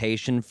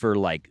meditation for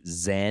like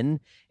Zen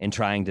and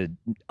trying to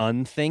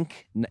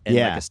unthink in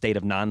like a state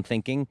of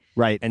non-thinking.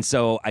 Right. And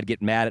so I'd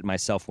get mad at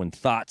myself when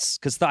because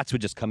thoughts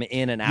would just come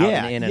in and out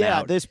and in and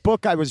out. This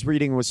book I was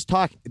reading was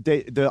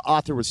the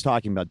author was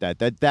talking about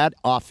that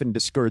often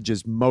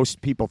discourages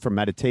most people from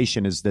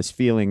meditation, is this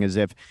feeling as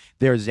if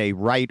there's a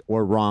right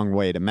or wrong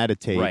way to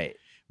meditate. Right.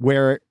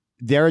 Where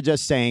they're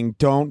just saying,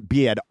 don't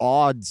be at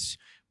odds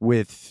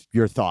with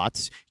your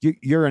thoughts.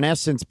 You're in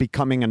essence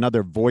becoming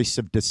another voice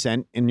of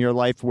dissent in your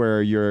life,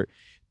 where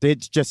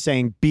it's just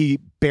saying,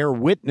 bear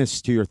witness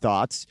to your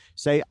thoughts,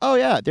 say, oh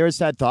yeah, there's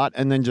that thought,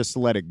 and then just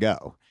let it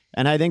go.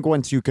 And I think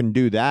once you can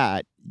do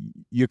that,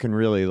 you can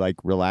really like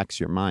relax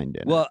your mind.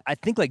 Well, I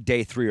think like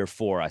day 3 or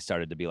 4, I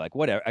started to be like,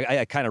 whatever.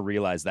 I kind of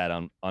realized that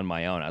on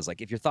my own. I was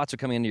like, if your thoughts are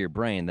coming into your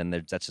brain, then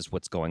that's just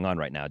what's going on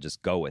right now.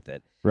 Just go with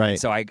it. Right. And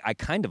so I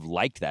kind of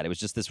liked that. It was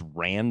just this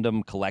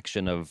random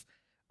collection of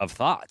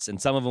thoughts,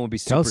 and some of them would be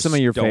super Tell some of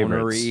your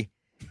stonery. favorites.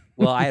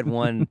 Well, I had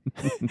one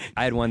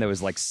that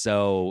was like,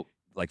 so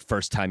like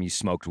first time you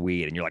smoked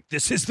weed, and you're like,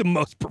 this is the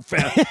most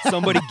profound.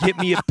 Somebody get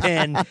me a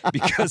pen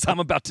because I'm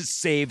about to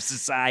save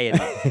society.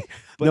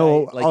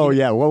 But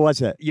what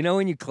was it? You know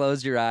when you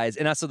close your eyes,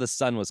 and also the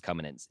sun was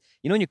coming in.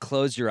 You know when you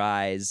close your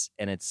eyes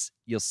and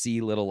you'll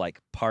see little like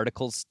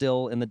particles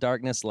still in the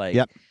darkness, like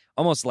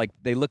almost like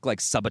they look like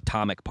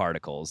subatomic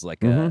particles,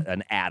 like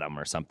an atom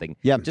or something.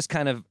 Yeah, just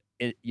kind of.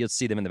 You'll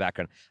see them in the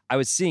background. I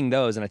was seeing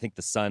those, and I think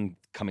the sun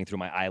coming through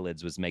my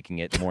eyelids was making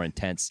it more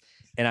intense.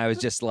 And I was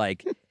just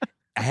like,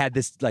 I had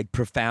this like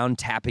profound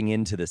tapping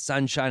into the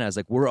sunshine. I was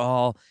like, we're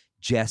all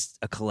just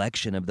a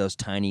collection of those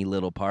tiny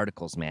little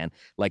particles, man.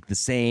 Like the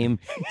same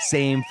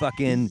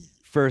fucking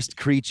first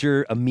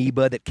creature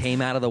amoeba that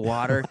came out of the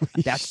water.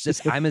 That's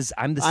just I'm the same.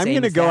 I'm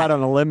going to go out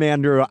on a limb,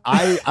 Andrew.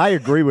 I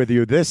agree with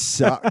you. This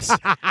sucks.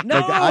 No,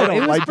 I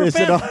don't like this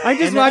at all. I'm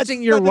just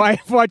watching your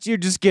wife watch you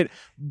just get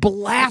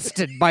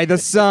blasted by the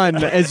sun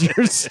as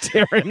you're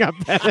staring up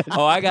at it.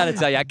 Oh, I got to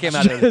tell you, I came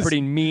out of a pretty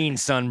mean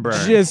sunburn.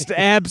 Just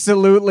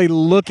absolutely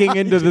looking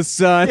into the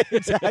sun.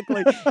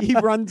 Exactly. He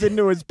runs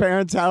into his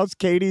parents' house.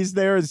 Katie's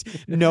there. His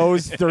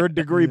nose,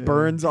 3rd-degree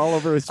burns all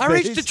over his face. I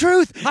reached the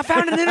truth. I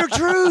found an inner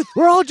truth.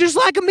 We're all just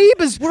like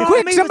amoebas.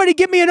 Quick, somebody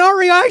give me an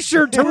REI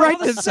shirt to write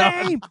this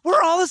up.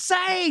 We're all the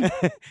same.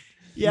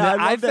 Yeah,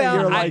 I love that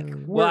you're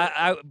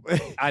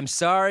like, I'm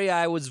sorry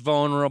I was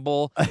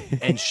vulnerable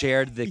and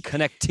shared the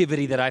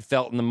connectivity that I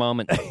felt in the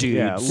moment, dudes.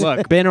 Yeah,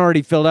 look, Ben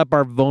already filled up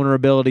our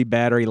vulnerability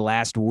battery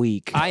last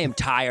week. I am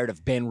tired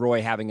of Ben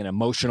Roy having an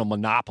emotional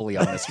monopoly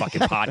on this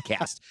fucking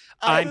podcast.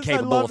 I'm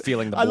capable of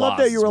feeling the I love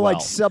that you were like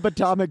well.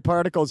 subatomic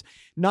particles.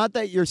 Not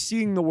that you're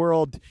seeing the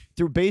world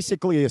through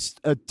basically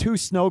 2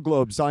 snow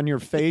globes on your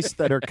face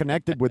that are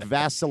connected with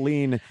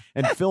Vaseline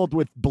and filled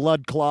with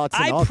blood clots.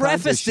 And all kinds of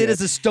prefaced shit. it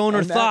as a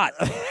stoner thought.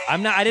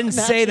 I didn't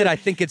say that I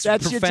think it's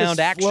that shit profound. just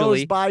Actually,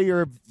 flows by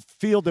your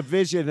field of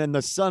vision and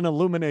the sun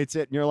illuminates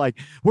it, and you're like,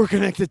 we're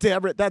connected to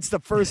Everett. That's the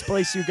first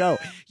place you go.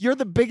 You're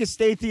the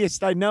biggest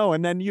atheist I know,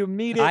 and then you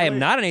immediately. I am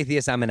not an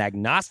atheist. I'm an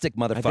agnostic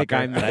motherfucker.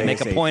 I'm and I make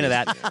a point of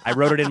that. I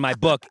wrote it in my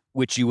book,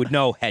 which you would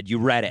know had you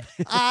read it.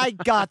 I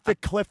got the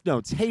Cliff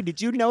Notes. Hey,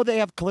 did you know they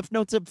have Cliff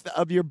Notes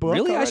of your book?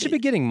 Really? Already? I should be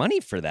getting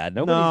money for that.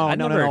 No,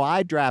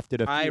 I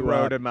drafted a few. I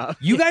wrote him up.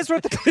 You guys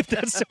wrote the Cliff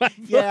Notes.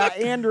 Yeah,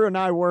 Andrew and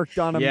I worked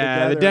on them Yeah,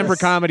 together. the Denver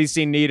comedy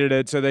scene needed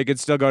it so they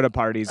could still go to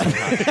parties.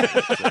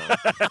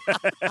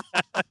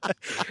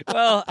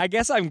 Well, I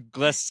guess I'm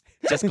just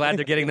glad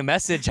they're getting the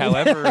message.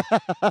 However,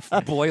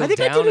 boiled I think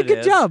down I did a it good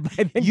is. job.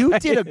 I think You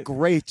did a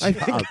great I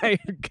job. think I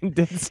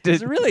condensed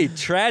It's it. a really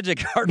tragic,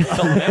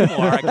 heartfelt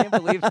memoir. I can't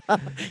believe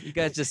you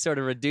guys just sort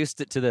of reduced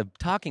it to the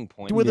talking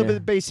point. With the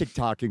basic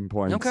talking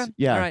points. Okay.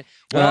 Yeah. All right.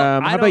 Well,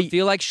 How I about don't you-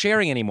 feel like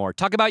sharing anymore.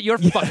 Talk about your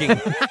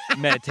fucking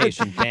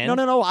meditation, Ben.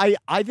 No.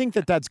 I think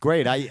that's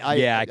great.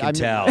 I can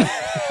tell.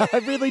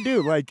 I really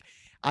do. Like,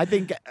 I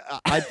think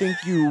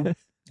you.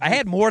 I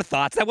had more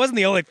thoughts. That wasn't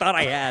the only thought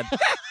I had.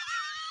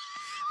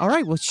 All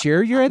right, well,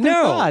 share your other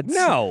thoughts.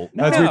 No.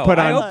 As we put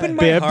I on opened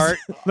bibs. my heart.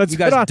 Let's You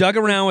put guys on- dug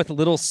around with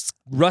little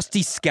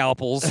rusty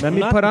scalpels. Let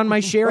me put on my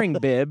sharing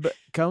bib.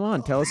 Come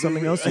on, tell us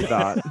something else you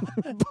thought.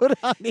 Put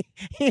on.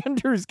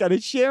 Andrew's got a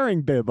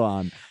sharing bib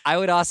on. I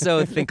would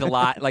also think a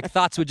lot, like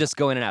thoughts would just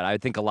go in and out. I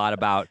would think a lot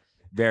about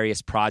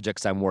various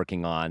projects I'm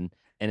working on.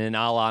 And in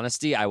all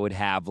honesty, I would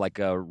have like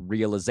a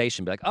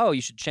realization, be like, oh,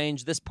 you should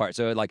change this part.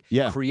 So like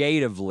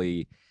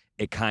creatively,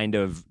 it kind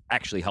of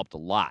actually helped a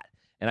lot.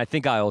 And I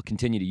think I'll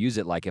continue to use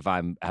it. Like if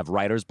I have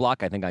writer's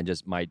block, I think I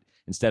just might,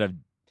 instead of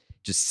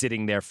just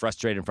sitting there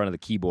frustrated in front of the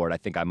keyboard, I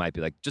think I might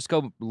be like, just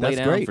go lay That's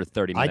down great. for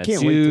 30 I minutes.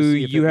 can't wait to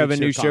see if you it have a makes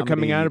new your show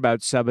coming comedy- out about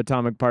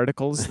subatomic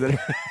particles that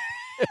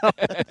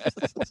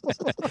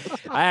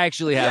I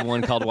actually have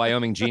one called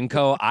Wyoming Gene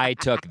Co. I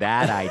took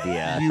that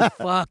idea. you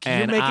fuck you're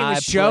and making I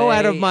a show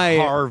out of play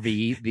my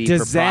Harvey, the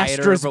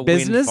disastrous proprietor of a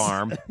business? wind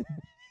farm.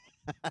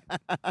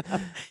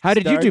 How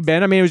did you do, Starts-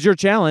 Ben? I mean, it was your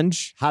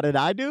challenge. How did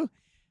I do?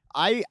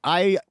 I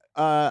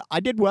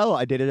did well.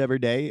 I did it every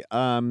day.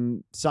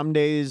 Some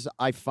days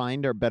I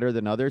find are better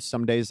than others.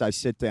 Some days I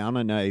sit down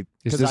and Is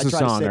because this I a try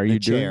song? to sit Are in you a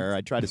doing- chair.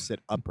 I try to sit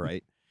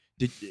upright,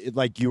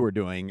 like you were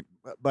doing.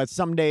 But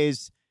some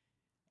days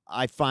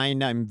I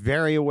find I'm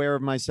very aware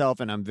of myself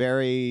and I'm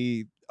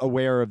very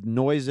aware of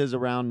noises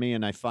around me.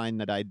 And I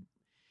find that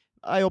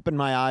I opened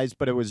my eyes,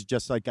 but it was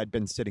just like I'd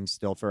been sitting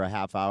still for a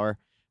half hour.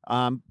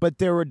 But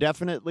there were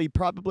definitely,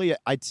 probably,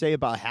 I'd say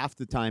about half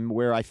the time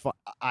where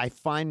I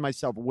find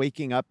myself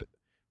waking up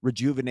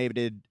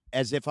rejuvenated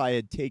as if I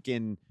had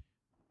taken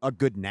a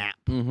good nap.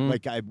 Mhm.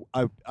 Like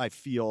I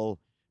feel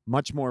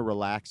much more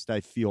relaxed. I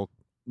feel,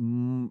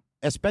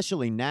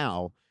 especially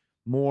now,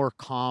 more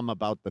calm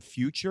about the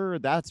future.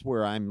 That's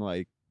where I'm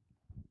like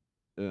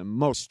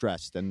most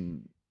stressed.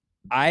 And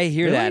I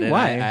hear Really? that, and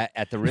Why? I,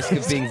 at the risk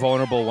of being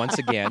vulnerable once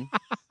again,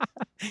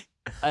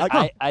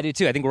 I do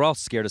too. I think we're all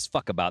scared as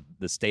fuck about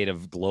the state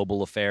of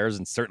global affairs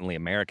and certainly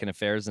American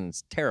affairs, and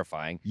it's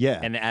terrifying. yeah,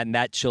 And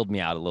that chilled me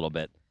out a little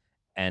bit.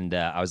 And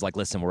I was like,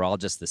 listen, we're all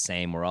just the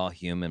same. We're all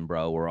human,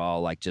 bro. We're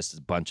all like just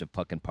a bunch of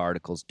fucking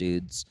particles,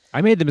 dudes.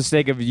 I made the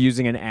mistake of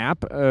using an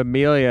app.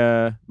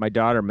 Amelia, my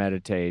daughter,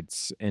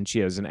 meditates, and she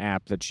has an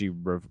app that she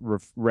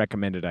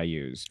recommended I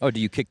use. Oh, do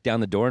you kick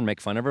down the door and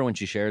make fun of her when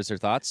she shares her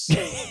thoughts?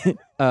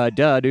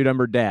 Duh, dude, I'm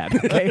her dad.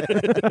 Okay.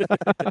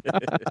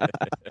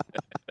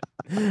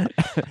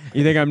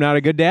 You think I'm not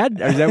a good dad?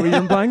 Is that what you're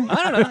implying?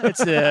 I don't know. It's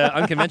an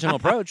unconventional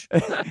approach.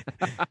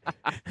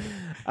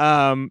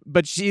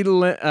 But she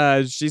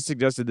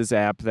suggested this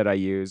app that I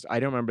use. I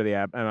don't remember the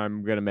app, and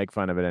I'm gonna make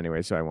fun of it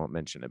anyway, so I won't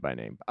mention it by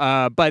name.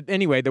 But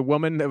anyway, the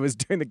woman that was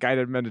doing the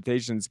guided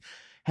meditations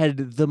had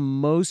the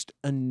most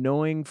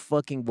annoying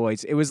fucking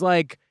voice. It was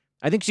like,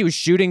 I think she was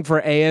shooting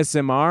for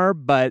ASMR,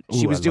 but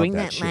she Ooh, was I love doing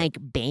that that shit. like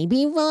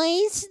baby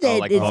voice. Oh, That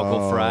like is-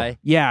 vocal fry.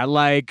 yeah,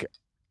 like,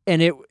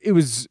 and it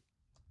was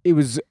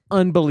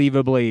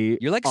unbelievably.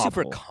 You're like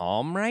super awful.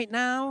 calm right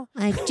now.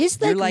 Like,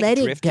 just You're like, like let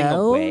it drifting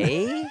go.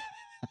 away.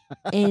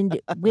 And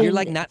when, You're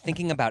like not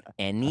thinking about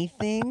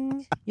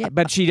anything. Yeah,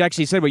 but she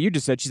actually said what you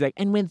just said. She's like,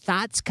 and when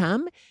thoughts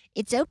come,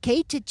 it's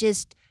okay to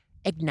just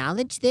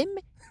acknowledge them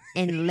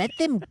and let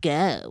them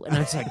go. and I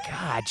was like,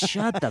 God,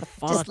 shut the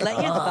fuck Just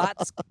let your up.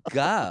 thoughts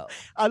go.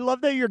 I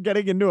love that you're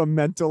getting into a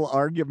mental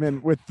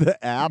argument with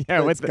the app Yeah,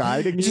 that's with the-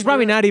 guiding you. She's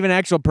probably not even an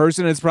actual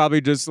person. It's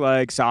probably just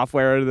like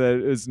software that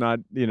is not,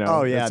 Oh yeah,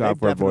 a they've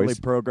software definitely voice.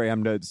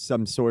 programmed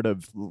some sort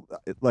of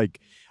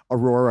like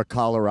Aurora,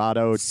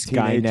 Colorado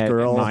teenage Skynet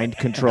girl. mind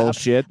control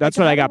shit. That's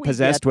Like, what I how got do we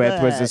possessed get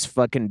with was that? this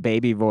fucking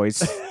baby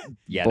voice.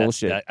 Yeah,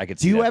 Bullshit. I could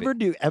see Do you that ever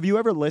do? Have you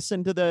ever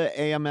listened to the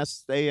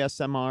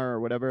ASMR or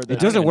whatever? It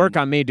doesn't work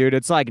on me, dude.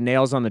 It's like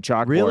nails on the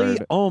chalkboard. Really?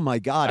 Oh my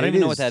god! I don't it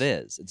even know what is- that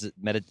is. Is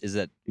it is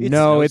that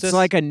No, it's hypnosis?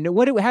 like a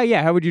what?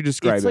 How would you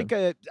describe It's it?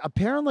 like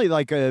apparently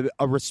like a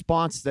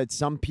response that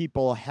some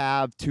people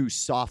have to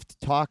soft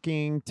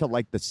talking, to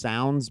like the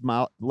sounds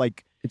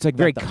like It's like that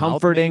very the mouth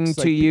comforting makes.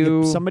 to Like,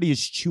 you. If somebody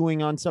is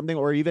chewing on something,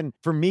 or even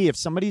for me, if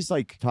somebody's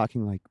like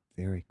talking like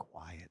very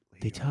quietly,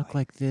 They or, talk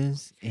like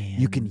this,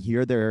 and you can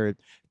hear their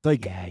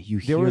like yeah, you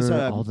there hear was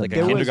a- all the like a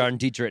there was- kindergarten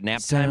teacher at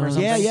nap time or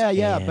sounds. something.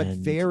 yeah, but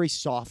And- very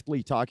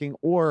softly talking.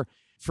 Or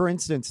for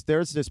instance,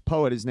 there's this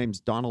poet. His name's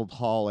Donald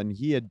Hall, and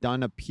he had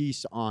done a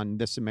piece on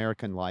This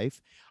American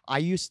Life. I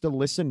used to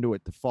listen to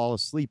it to fall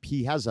asleep.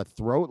 He has a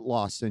throat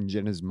lozenge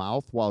in his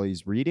mouth while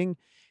he's reading,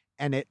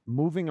 and it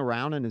moving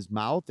around in his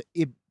mouth.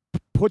 It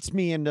puts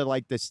me into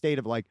like the state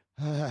of like,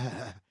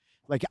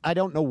 like I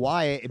don't know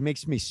why. It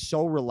makes me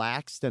so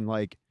relaxed and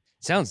like.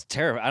 Sounds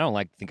terrible. I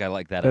don't think I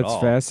like that at That's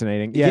all.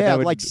 fascinating. Yeah, that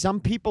would- like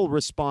some people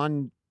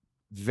respond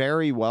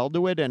very well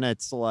to it, and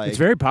it's like it's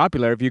very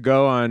popular if you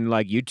go on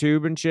like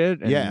YouTube and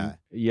shit. And Yeah.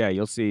 yeah,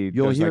 you'll see.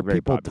 you'll there's, hear like, very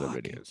people popular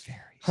talking videos. very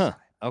Huh.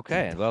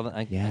 Okay. Well,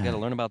 I Yeah. got to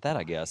learn about that,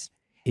 I guess.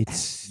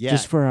 It's Yeah,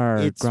 just for our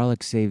it's-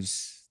 Grolic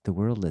Saves the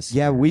World listeners.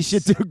 Yeah, we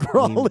should do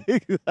crawling.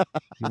 We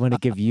want to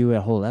give you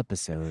a whole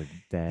episode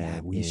that Yeah,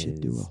 we should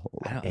do a is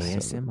whole I don't-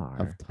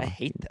 ASMR. I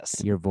hate this.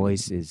 Your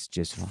voice is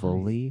just Why?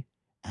 fully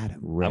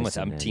Adam,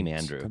 I'm Team resonant.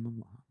 Andrew. come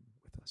along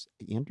with us.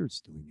 Andrew's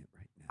doing it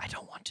right now. I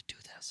don't want to do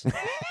this.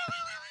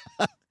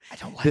 I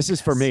don't like This is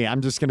for me.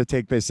 I'm just going to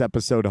take this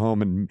episode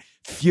home and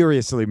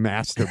furiously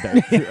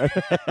masturbate.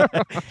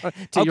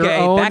 To your Okay,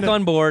 own, back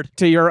on board.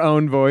 to your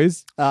own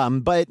voice.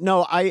 But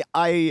no, I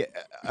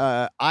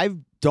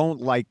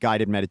don't like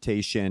guided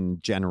meditation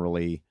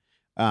generally.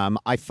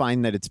 I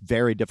find that it's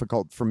very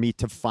difficult for me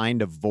to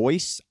find a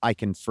voice I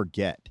can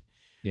forget.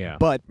 Yeah.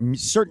 But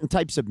certain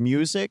types of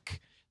music,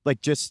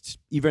 like just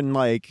even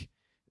like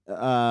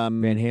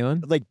Van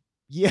Halen. like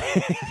yeah.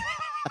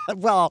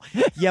 Well,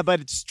 yeah, but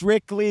it's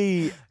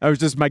strictly That was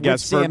just my with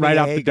guess for Sammy right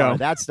off the Hagar. dome.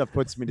 That stuff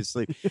puts me to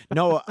sleep.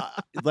 No,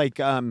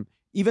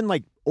 even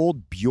like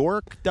old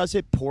Bjork does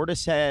it.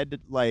 Portishead,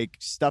 like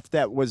stuff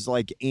that was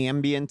like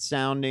ambient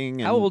sounding.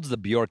 And, How old's the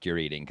Bjork you're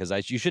eating? Because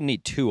you shouldn't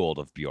eat too old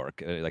of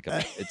Bjork.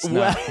 It's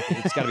not.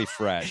 It's got to be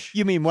fresh.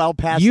 You mean well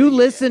past? You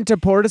listen to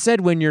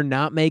Portishead when you're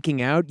not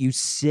making out, you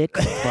sick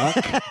fuck.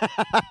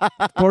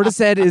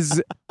 Portishead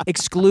is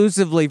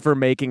exclusively for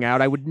making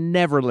out. I would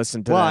never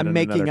listen to Well, that. I'm in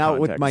making another out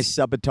with my context.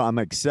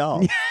 subatomic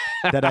self.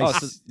 That I. Oh,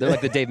 so they're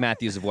like the Dave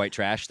Matthews of white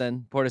trash,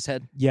 then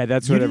Portishead. Yeah,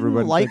 that's You what didn't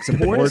everyone like thinks of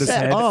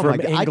Portishead? Portishead Oh from my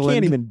God, England. I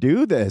can't even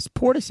do this.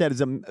 Portishead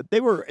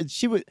is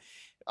she was.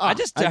 I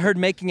just heard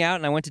making out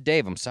and I went to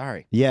Dave. I'm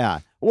sorry. Yeah.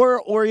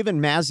 Or even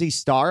Mazzy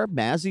Star.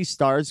 Mazzy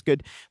Star is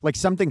good. Like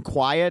something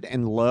quiet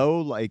and low.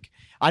 Like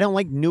I don't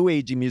like new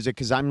agey music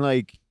because I'm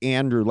like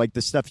Andrew, like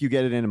the stuff you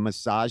get in a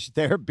massage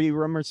therapy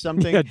room or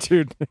something. Yeah,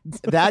 dude.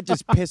 That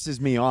just pisses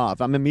me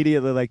off. I'm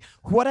immediately like,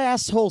 what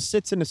asshole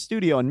sits in a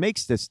studio and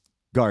makes this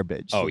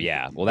garbage? Oh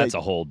yeah. Well, that's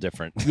a whole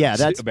different. Yeah,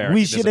 that's American,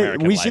 we this should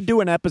American we life. should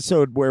do an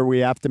episode where we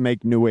have to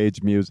make new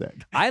age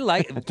music. I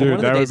like. one Dude, of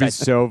the that would days be I-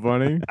 so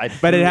funny. I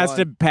But it threw has on-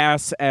 to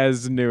pass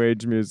as new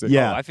age music.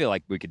 Yeah. Oh, I feel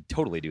like we could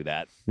totally do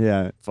that.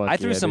 Yeah. Fuck I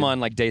threw yeah, some dude. on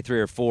like day 3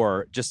 or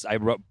 4. Just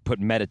put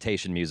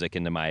meditation music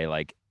into my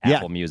like Yeah.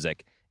 Apple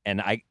Music, and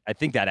I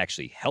think that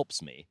actually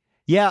helps me.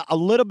 Yeah, a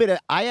little bit of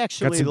I Got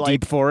actually some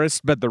like Deep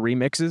Forest, but the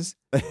remixes.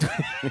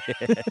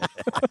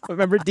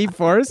 Remember Deep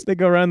Forest? They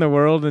go around the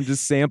world and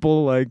just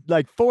sample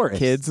like Forrest.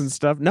 kids and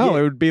stuff. No, Yeah.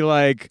 it would be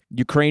like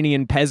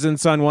Ukrainian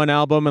peasants on one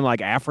album and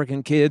like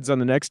African kids on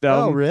the next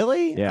album. Oh,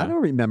 really? Yeah. I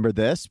don't remember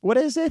this. What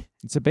is it?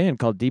 It's a band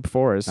called Deep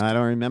Forest. I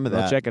don't remember Go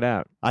that. check it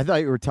out. I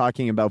thought you were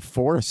talking about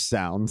forest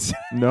sounds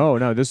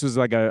No, this was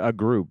like a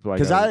group. Like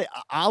because a-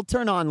 I'll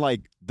turn on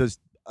like this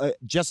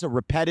just a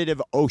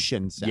repetitive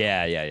ocean sound.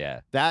 Yeah.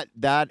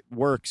 That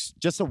works.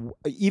 Just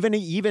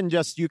even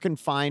just you can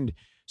find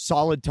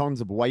solid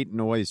tones of white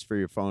noise for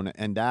your phone,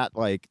 and that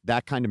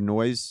kind of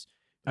noise.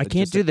 I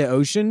can't just do the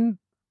ocean.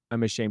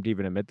 I'm ashamed to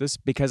even admit this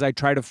because I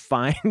try to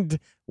find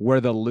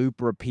where the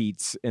loop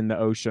repeats in the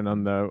ocean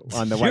on the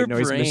Your white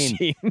noise brain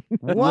machine.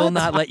 will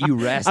not let you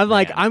rest. I'm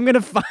like, man. I'm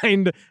gonna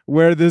find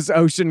where this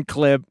ocean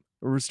clip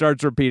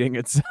starts repeating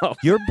itself.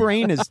 Your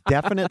brain is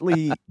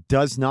definitely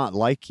does not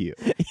like you.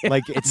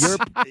 Like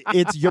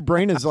your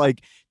brain is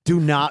like, do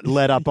not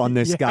let up on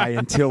this guy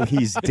until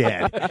he's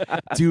dead.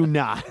 Do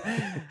not.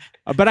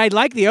 But I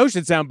like the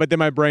ocean sound, but then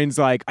my brain's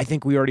like, I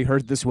think we already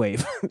heard this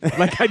wave.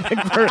 Like I think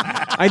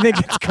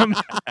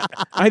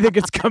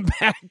it's come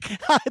back.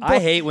 I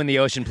hate when the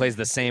ocean plays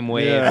the same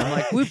wave. Yeah. I'm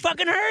like, we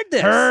fucking heard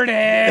this. Heard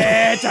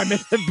it. I'm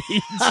at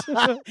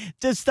the beach.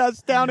 Just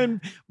us down in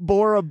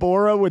Bora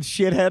Bora with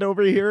shithead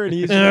over here, and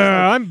he's just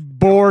I'm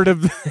bored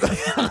of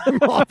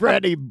I'm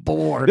already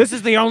bored. this.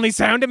 Is the only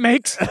sound it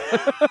makes.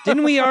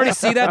 Didn't we already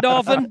see that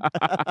dolphin?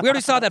 We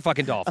already saw that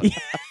fucking dolphin.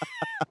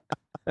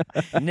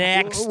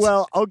 Next.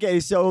 Well, okay,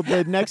 so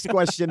the next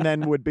question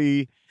then would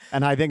be,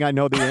 and I think I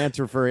know the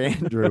answer for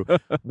Andrew.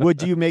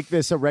 Would you make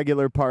this a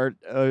regular part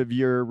of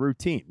your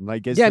routine?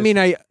 Like, is Yeah, I this-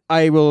 mean,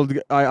 I will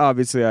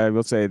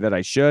say that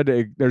I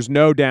should. There's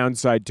no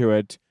downside to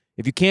it.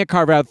 If you can't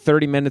carve out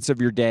 30 minutes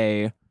of your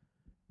day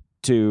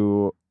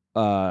to,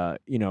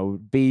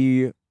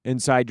 be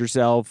inside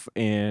yourself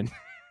and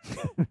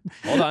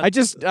Hold on. I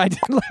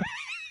didn't.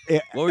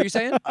 What were you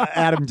saying?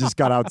 Adam just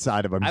got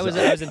outside of I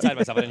himself. was inside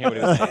myself. I didn't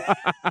hear what he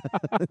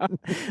was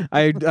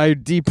saying. I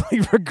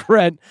deeply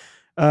regret.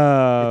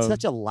 It's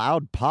such a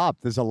loud pop.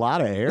 There's a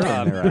lot of air in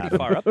there. Pretty Adam.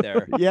 far up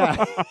there.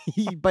 Yeah,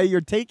 but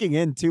you're taking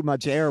in too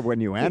much air when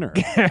you enter.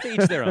 To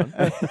each their own.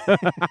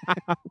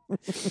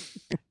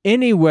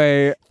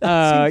 Anyway,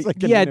 Seems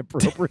like an yeah,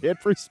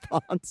 inappropriate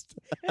response.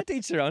 To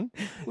each their own.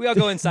 We all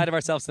go inside of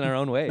ourselves in our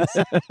own ways.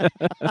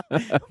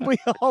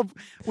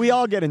 we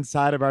all get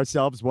inside of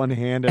ourselves one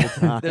hand at a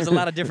time. There's a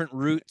lot of different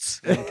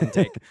routes one can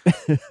take.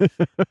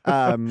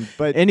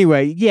 But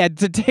anyway, yeah,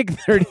 to take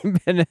 30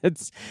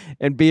 minutes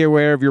and be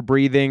aware of your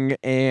breathing,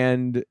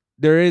 and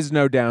there is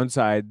no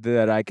downside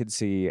that I could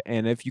see.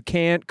 And if you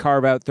can't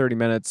carve out 30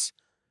 minutes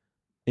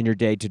in your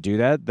day to do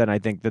that, then I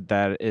think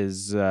that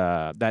is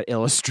that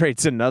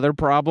illustrates another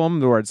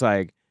problem where it's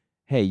like,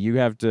 hey, you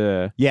have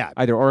to yeah,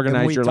 either and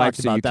organize we your life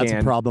talked so about you that's can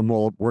a problem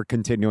we're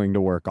continuing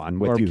to work on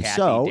with Or you. Kathy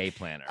So, Day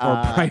Planner. or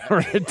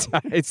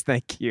prioritize.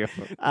 Thank you.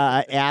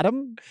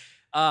 Adam,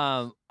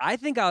 I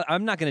think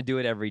I'm not going to do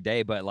it every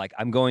day, but like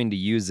I'm going to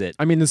use it.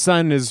 I mean, the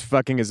sun is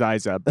fucking his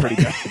eyes up pretty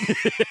good.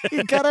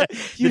 you gotta.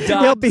 You The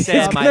can- doc he's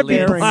said gonna my be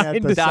lids-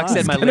 blind. the doc said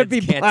He's my gonna lids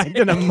be can't blind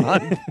take in a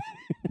month.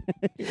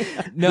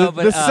 No,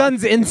 but the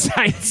sun's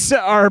insights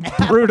are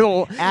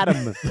brutal.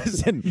 Adam,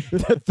 listen,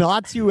 the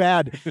thoughts you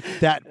had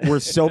that were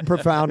so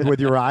profound with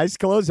your eyes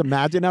closed,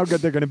 imagine how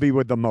good they're going to be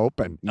with them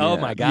open. Oh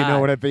my God. You know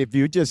what? If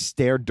you just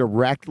stare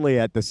directly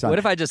at the sun. What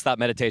if I just thought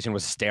meditation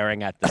was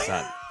staring at the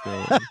sun?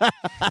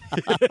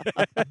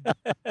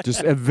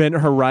 Just Event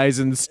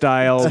Horizon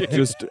style,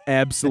 just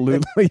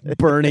absolutely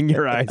burning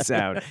your eyes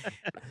out.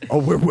 Oh,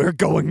 we're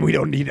going. We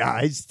don't need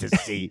eyes to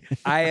see.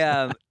 I,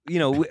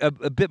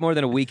 a bit more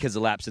than a week has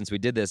elapsed since we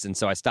did this, and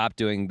so I stopped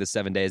doing the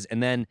 7 days,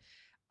 and then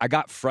I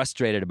got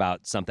frustrated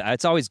about something.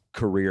 It's always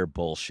career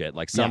bullshit.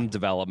 Like some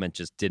development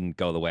just didn't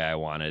go the way I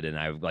wanted, and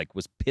I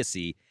was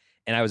pissy,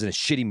 and I was in a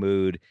shitty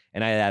mood,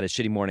 and I had a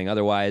shitty morning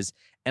otherwise.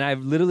 And I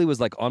literally was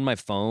like on my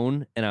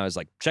phone, and I was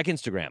like, check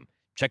Instagram,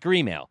 check your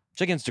email,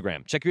 check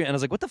Instagram, check your. And I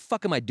was like, what the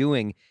fuck am I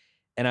doing?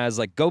 And I was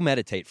like, go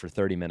meditate for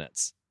 30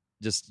 minutes.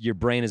 Just your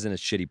brain is in a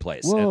shitty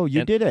place. Whoa,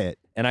 you did it.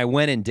 And I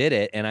went and did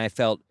it, and I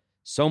felt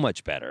so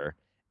much better.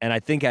 And I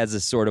think as a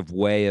sort of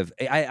way of,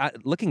 I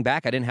looking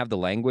back, I didn't have the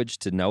language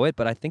to know it,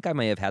 but I think I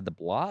may have had the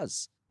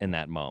blahs in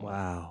that moment.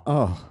 Wow.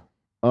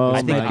 Oh,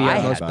 I This think might be I our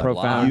had most the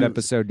profound blahs.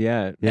 episode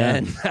yet. Yeah.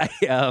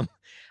 And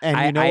And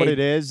you know what it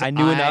is? I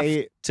knew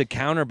enough to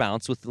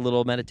counterbalance with a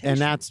little meditation. And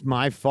that's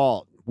my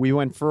fault. We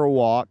went for a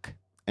walk,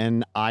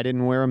 and I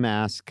didn't wear a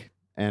mask,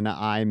 and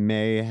I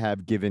may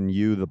have given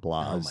you the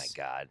blahs. oh my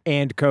God.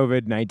 And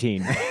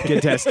COVID-19.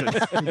 Get tested.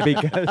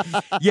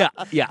 Because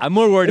Yeah. I'm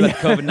more worried about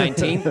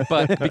COVID-19,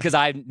 but because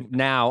I'm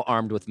now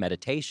armed with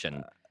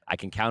meditation, I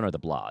can counter the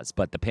blahs.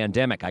 But the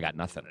pandemic, I got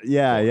nothing.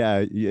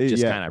 Yeah.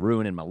 Just kind of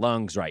ruining my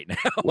lungs right now.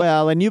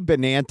 Well, and you've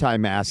been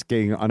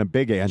anti-masking on a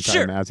big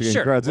anti-masking.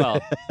 Sure. crowd.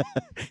 Well,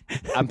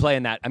 I'm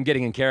playing that. I'm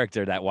getting in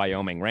character, that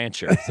Wyoming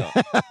rancher. So.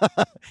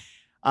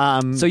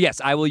 So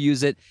yes, I will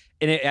use it,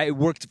 and it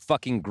worked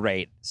fucking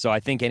great. So I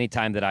think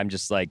anytime that I'm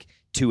just like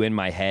too in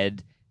my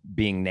head,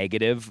 being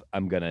negative,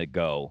 I'm gonna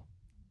go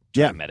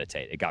try to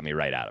meditate. It got me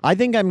right out of it. I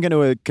think I'm going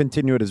to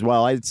continue it as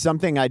well. It's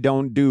something I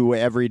don't do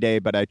every day,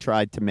 but I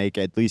tried to make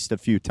at least a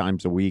few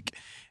times a week,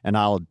 and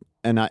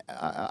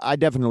I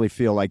definitely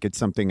feel like it's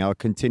something I'll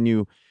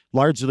continue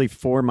largely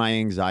for my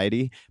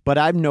anxiety. But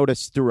I've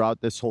noticed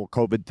throughout this whole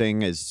COVID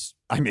thing it's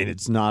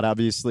not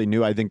obviously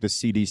new. I think the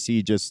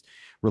CDC just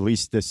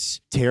released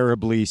this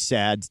terribly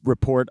sad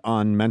report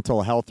on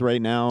mental health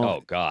right now.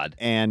 Oh God.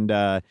 And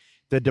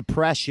the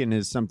depression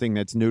is something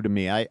that's new to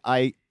me.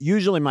 I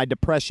usually my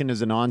depression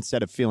is an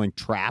onset of feeling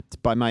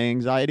trapped by my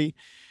anxiety,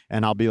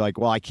 and I'll be like,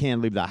 well, I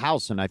can't leave the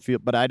house, and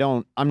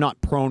I'm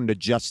not prone to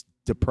just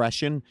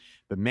depression,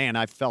 but man,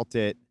 I felt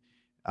it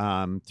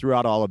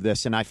throughout all of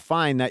this, and I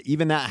find that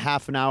even that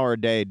half an hour a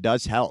day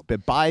does help.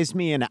 It buys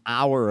me an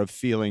hour of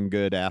feeling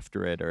good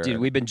after it. Dude,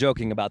 we've been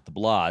joking about the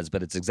blahs,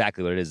 but it's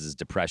exactly what it is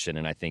depression,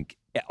 and I think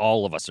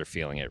all of us are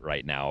feeling it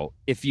right now.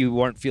 If you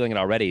weren't feeling it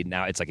already,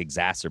 now it's like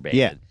exacerbated.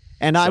 Yeah.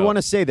 And I want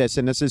to say this,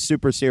 and this is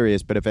super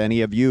serious, but if any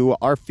of you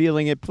are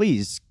feeling it,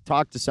 please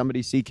talk to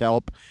somebody, seek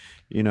help.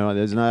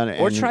 There's not...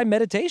 Or try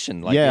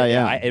meditation.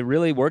 It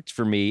really worked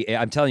for me.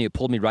 I'm telling you, it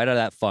pulled me right out of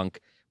that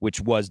funk,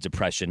 which was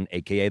depression,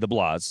 a.k.a. the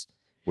blahs.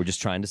 We're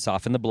just trying to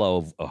soften the blow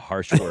of a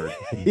harsh word.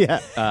 Yeah.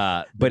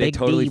 But Big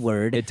D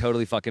word. it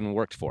totally fucking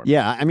worked for me.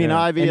 Yeah, I mean,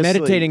 obviously... And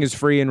meditating is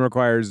free and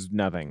requires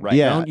nothing. Right.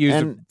 Yeah, Don't use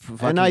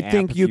and I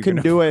think you can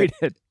do it,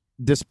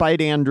 despite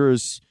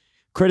Andrew's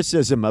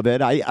criticism of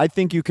it. I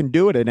think you can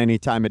do it at any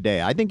time of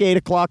day. I think 8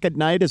 o'clock at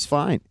night is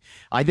fine.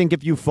 I think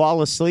if you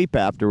fall asleep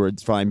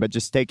afterwards, fine. But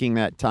just taking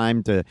that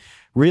time to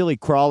really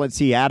crawl and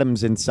see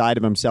Adam's inside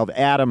of himself.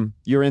 Adam,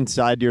 you're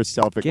inside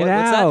yourself. Get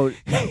out.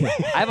 I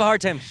have a hard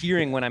time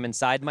hearing when I'm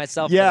inside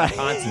myself. Yeah. 'cause I'm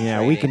concentrating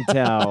Yeah, we can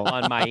tell.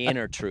 on my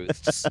inner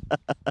truths.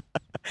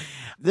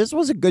 This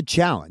was a good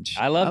challenge.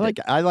 I loved it.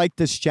 I like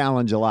this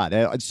challenge a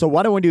lot. So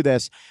why don't we do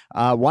this?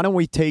 Why don't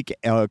we take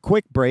a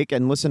quick break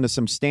and listen to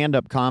some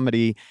stand-up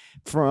comedy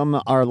from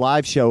our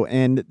live show?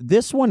 And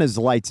this one is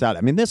lights out.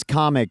 I mean, this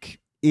comic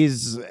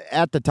is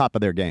at the top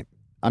of their game.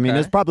 I mean,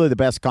 Okay. it's probably the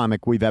best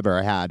comic we've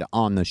ever had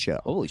on the show.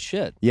 Holy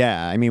shit.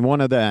 Yeah, I mean,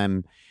 one of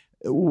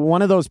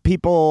those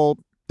people,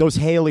 those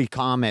Haley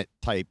Comet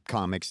type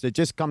comics that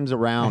just comes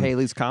around.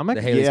 Haley's comic?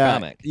 The Haley's yeah,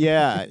 comic.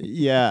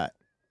 Yeah.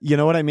 You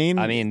know what I mean?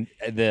 I mean,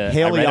 I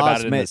Haley read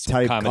about it in Osment this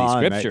type comedy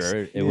comics.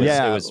 scripture. It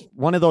was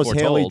one of those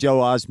Haley foretold. Joe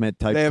Osment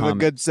type They have a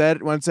comics. good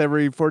set once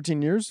every 14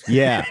 years.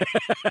 Yeah.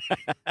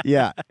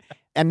 Yeah.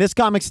 And this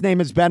comic's name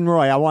is Ben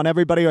Roy. I want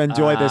everybody to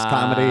enjoy this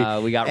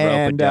comedy. We got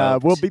And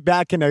rope-a-doped. we'll be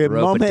back in a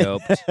moment.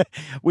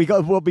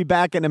 Rope-a-doped. We'll be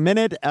back in a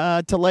minute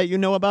to let you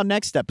know about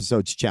next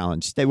episode's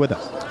challenge. Stay with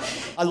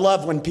us. I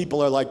love when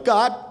people are like,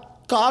 God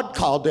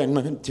called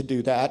in to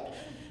do that.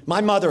 My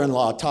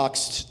mother-in-law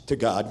talks to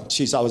God.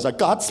 She's always like,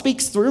 God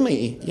speaks through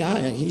me.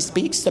 Yeah, he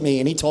speaks to me,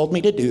 and he told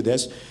me to do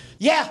this.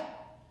 Yeah,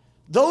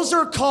 those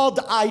are called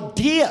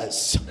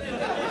ideas.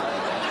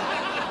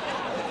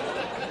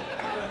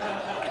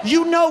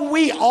 You know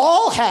we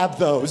all have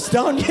those,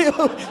 don't you?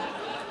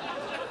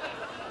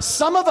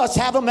 Some of us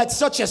have them at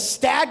such a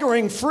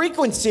staggering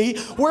frequency,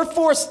 we're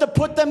forced to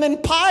put them in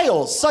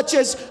piles, such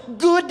as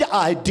good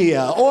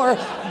idea or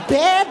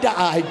bad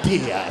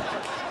idea.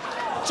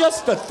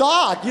 Just a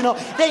thought,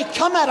 they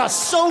come at us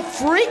so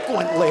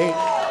frequently,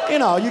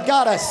 you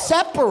gotta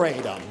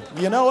separate them.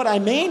 You know what I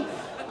mean?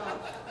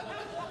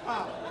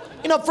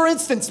 You know, for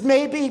instance,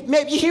 maybe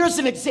here's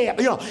an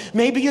example. You know,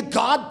 maybe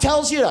God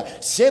tells you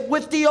to sit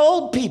with the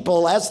old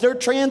people as they're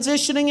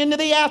transitioning into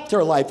the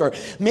afterlife, or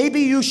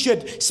maybe you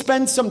should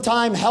spend some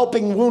time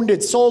helping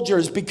wounded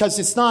soldiers because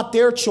it's not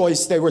their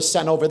choice they were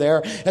sent over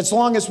there. As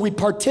long as we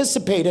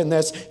participate in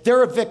this,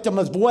 they're a victim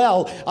as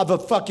well of a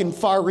fucking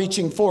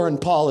far-reaching foreign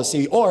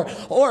policy. Or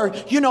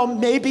you know,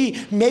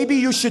 maybe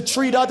you should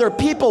treat other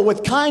people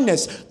with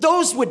kindness.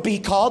 Those would be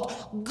called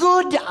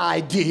good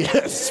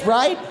ideas,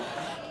 right?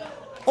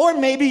 Or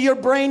maybe your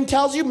brain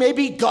tells you,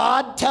 maybe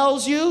God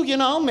tells you, you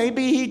know,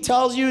 maybe he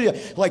tells you,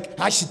 like,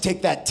 I should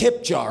take that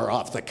tip jar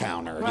off the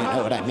counter, you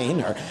know what I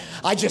mean? Or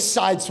I just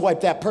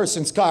sideswiped that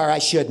person's car, I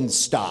shouldn't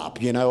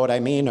stop, you know what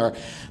I mean? Or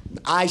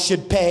I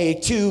should pay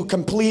 2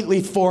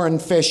 completely foreign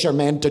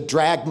fishermen to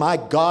drag my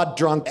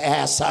God-drunk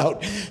ass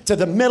out to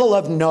the middle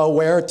of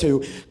nowhere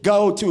to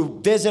go to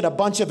visit a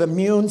bunch of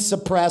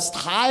immune-suppressed,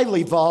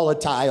 highly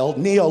volatile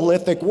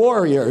Neolithic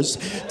warriors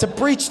to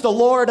preach the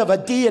Lord of a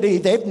deity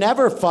they've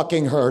never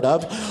fucking heard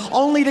of,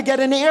 only to get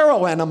an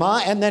arrow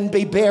enema and then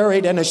be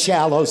buried in a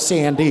shallow,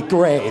 sandy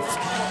grave.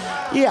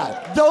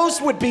 Yeah,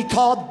 those would be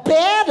called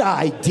bad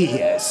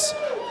ideas.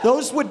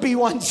 Those would be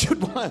ones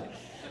you'd want.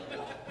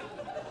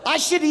 I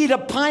should eat a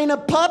pint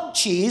of pub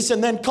cheese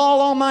and then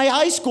call all my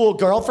high school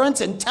girlfriends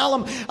and tell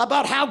them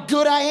about how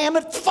good I am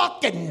at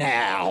fucking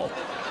now.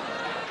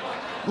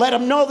 Let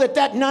them know that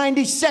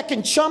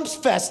 90-second chumps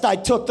fest I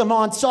took them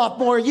on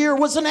sophomore year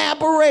was an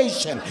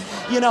aberration.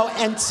 You know,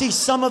 and see,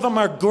 some of them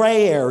are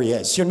gray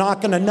areas. You're not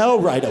going to know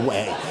right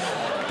away.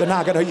 They're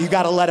not going to, you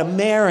got to let them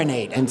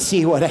marinate and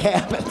see what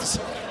happens.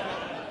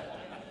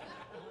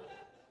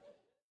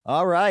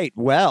 All right.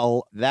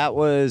 Well, that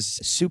was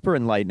super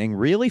enlightening.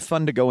 Really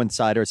fun to go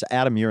inside.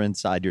 Adam, you're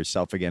inside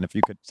yourself again. If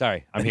you could.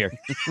 Sorry, I'm here.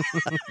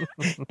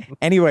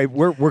 Anyway,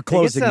 we're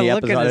closing the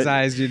episode. Look in his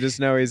eyes, you just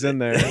know he's in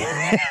there.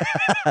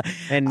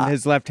 And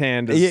his left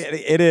hand is.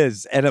 It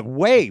is. And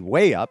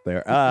way up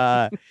there.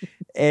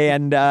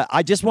 And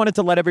I just wanted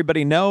to let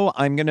everybody know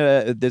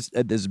this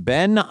is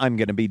Ben. I'm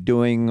going to be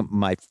doing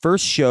my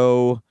first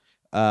show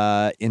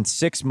in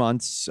 6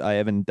 months. I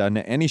haven't done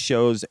any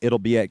shows. It'll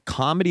be at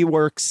Comedy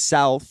Works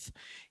South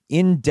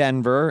in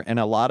Denver, and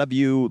a lot of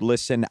you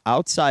listen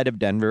outside of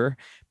Denver,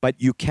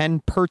 but you can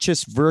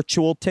purchase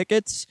virtual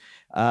tickets.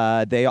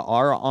 They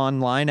are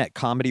online at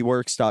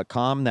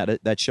comedyworks.com.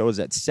 That show is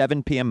at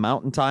 7 p.m.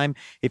 Mountain Time.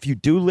 If you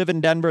do live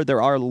in Denver,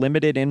 there are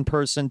limited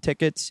in-person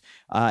tickets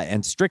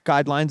and strict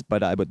guidelines,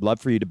 but I would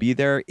love for you to be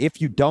there. If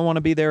you don't want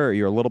to be there or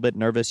you're a little bit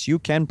nervous, you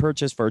can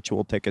purchase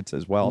virtual tickets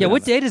as well. Yeah,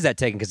 what date is that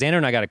taking? Because Andrew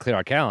and I got to clear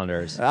our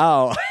calendars.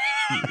 Oh,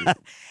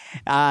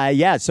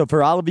 yeah. So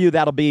for all of you,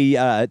 that'll be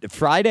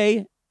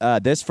Friday.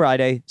 This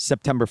Friday,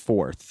 September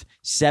 4th,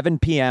 7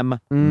 p.m.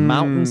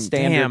 Mountain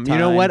Standard Time. You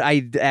know what?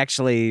 I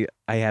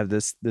have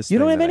this. You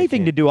don't have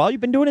anything to do. All you've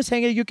been doing is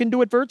hanging. You can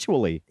do it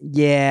virtually.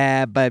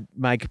 Yeah, but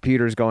my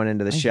computer's going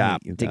into the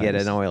shop hate you to get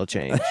guys. an oil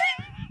change.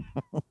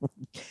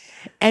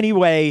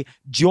 Anyway,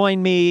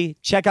 join me.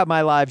 Check out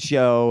my live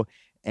show.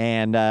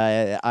 And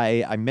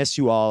I miss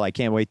you all. I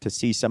can't wait to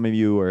see some of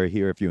you or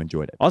hear if you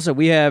enjoyed it. Also,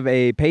 we have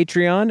a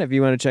Patreon if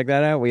you want to check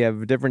that out. We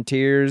have different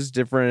tiers,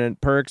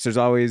 different perks. There's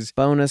always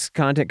bonus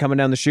content coming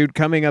down the chute.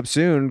 Coming up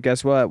soon,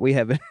 guess what? We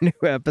have a new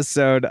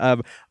episode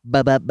of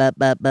Boy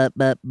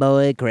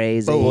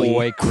Crazy.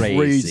 Boy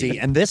Crazy.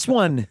 And this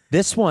one.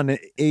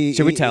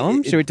 Should we tell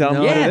them? Should we tell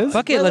them what it Yeah, is?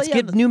 fuck it. Let's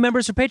get new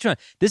members for Patreon.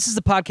 This is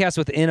the podcast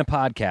within a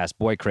podcast,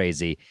 Boy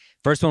Crazy.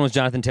 First one was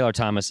Jonathan Taylor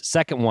Thomas.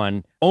 Second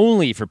one,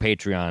 only for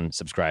Patreon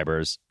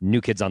subscribers, New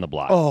Kids on the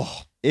Block.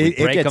 Oh, we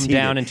break gets them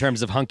down heated. in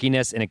terms of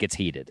hunkiness, and it gets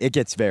heated. It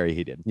gets very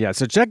heated. Yeah,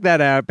 so check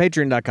that out.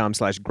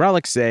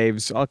 Patreon.com/Grolic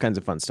Saves. All kinds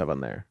of fun stuff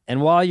on there.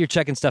 And while you're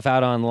checking stuff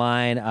out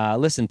online,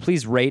 listen,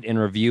 please rate and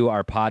review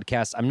our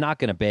podcast. I'm not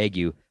going to beg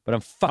you, but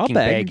I'm fucking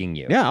beg. begging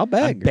you. Yeah, I'll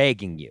beg. I'm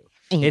begging you.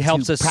 Ain't It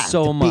helps too us proud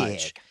so to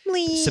much. beg.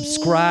 Please.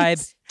 Subscribe.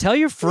 Tell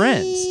your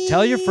friends.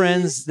 Tell your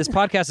friends. This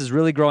podcast is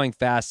really growing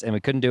fast, and we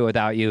couldn't do it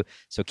without you.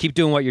 So keep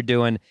doing what you're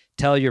doing.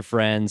 Tell your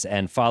friends,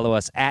 and follow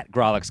us at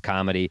Grolix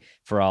Comedy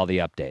for all the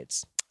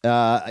updates.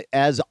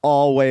 As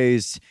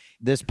always,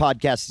 this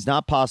podcast is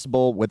not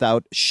possible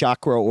without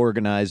chakra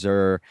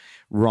organizer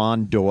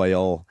Ron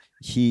Doyle.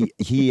 He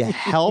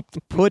helped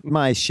put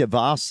my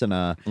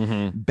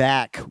Shavasana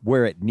back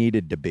where it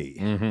needed to be,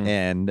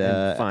 and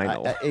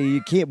final.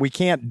 we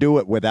can't do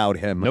it without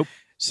him. Nope.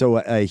 So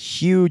a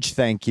huge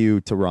thank you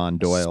to Ron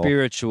Doyle.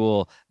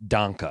 Spiritual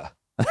Donka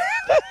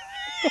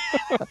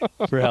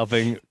for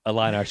helping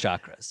align our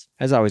chakras.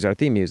 As always, our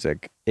theme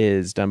music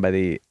is done by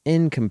the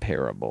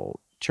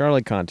incomparable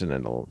Charlie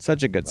Continental.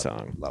 Such a good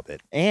song. Love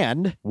it.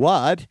 And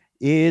what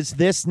is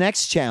this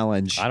next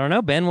challenge? I don't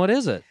know, Ben. What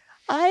is it?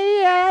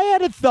 I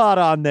had a thought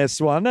on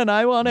this one, and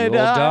I wanted. You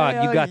old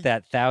dog, you got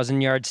that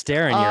 1,000-yard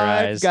stare in your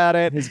eyes. I've got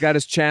it. He's got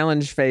his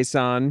challenge face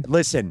on.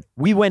 Listen,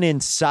 we went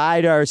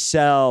inside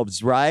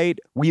ourselves, right?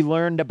 We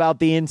learned about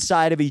the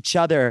inside of each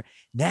other.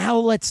 Now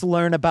let's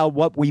learn about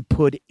what we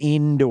put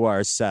into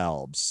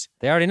ourselves.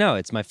 They already know.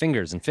 It's my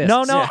fingers and fists.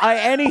 No,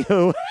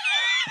 anywho.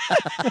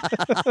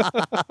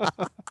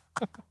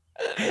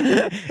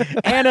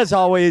 And as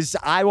always,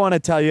 I want to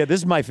tell you,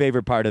 this is my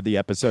favorite part of the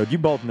episode. You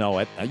both know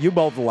it. You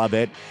both love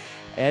it.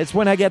 It's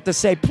when I get to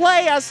say,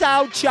 play us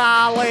out,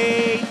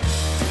 Charlie.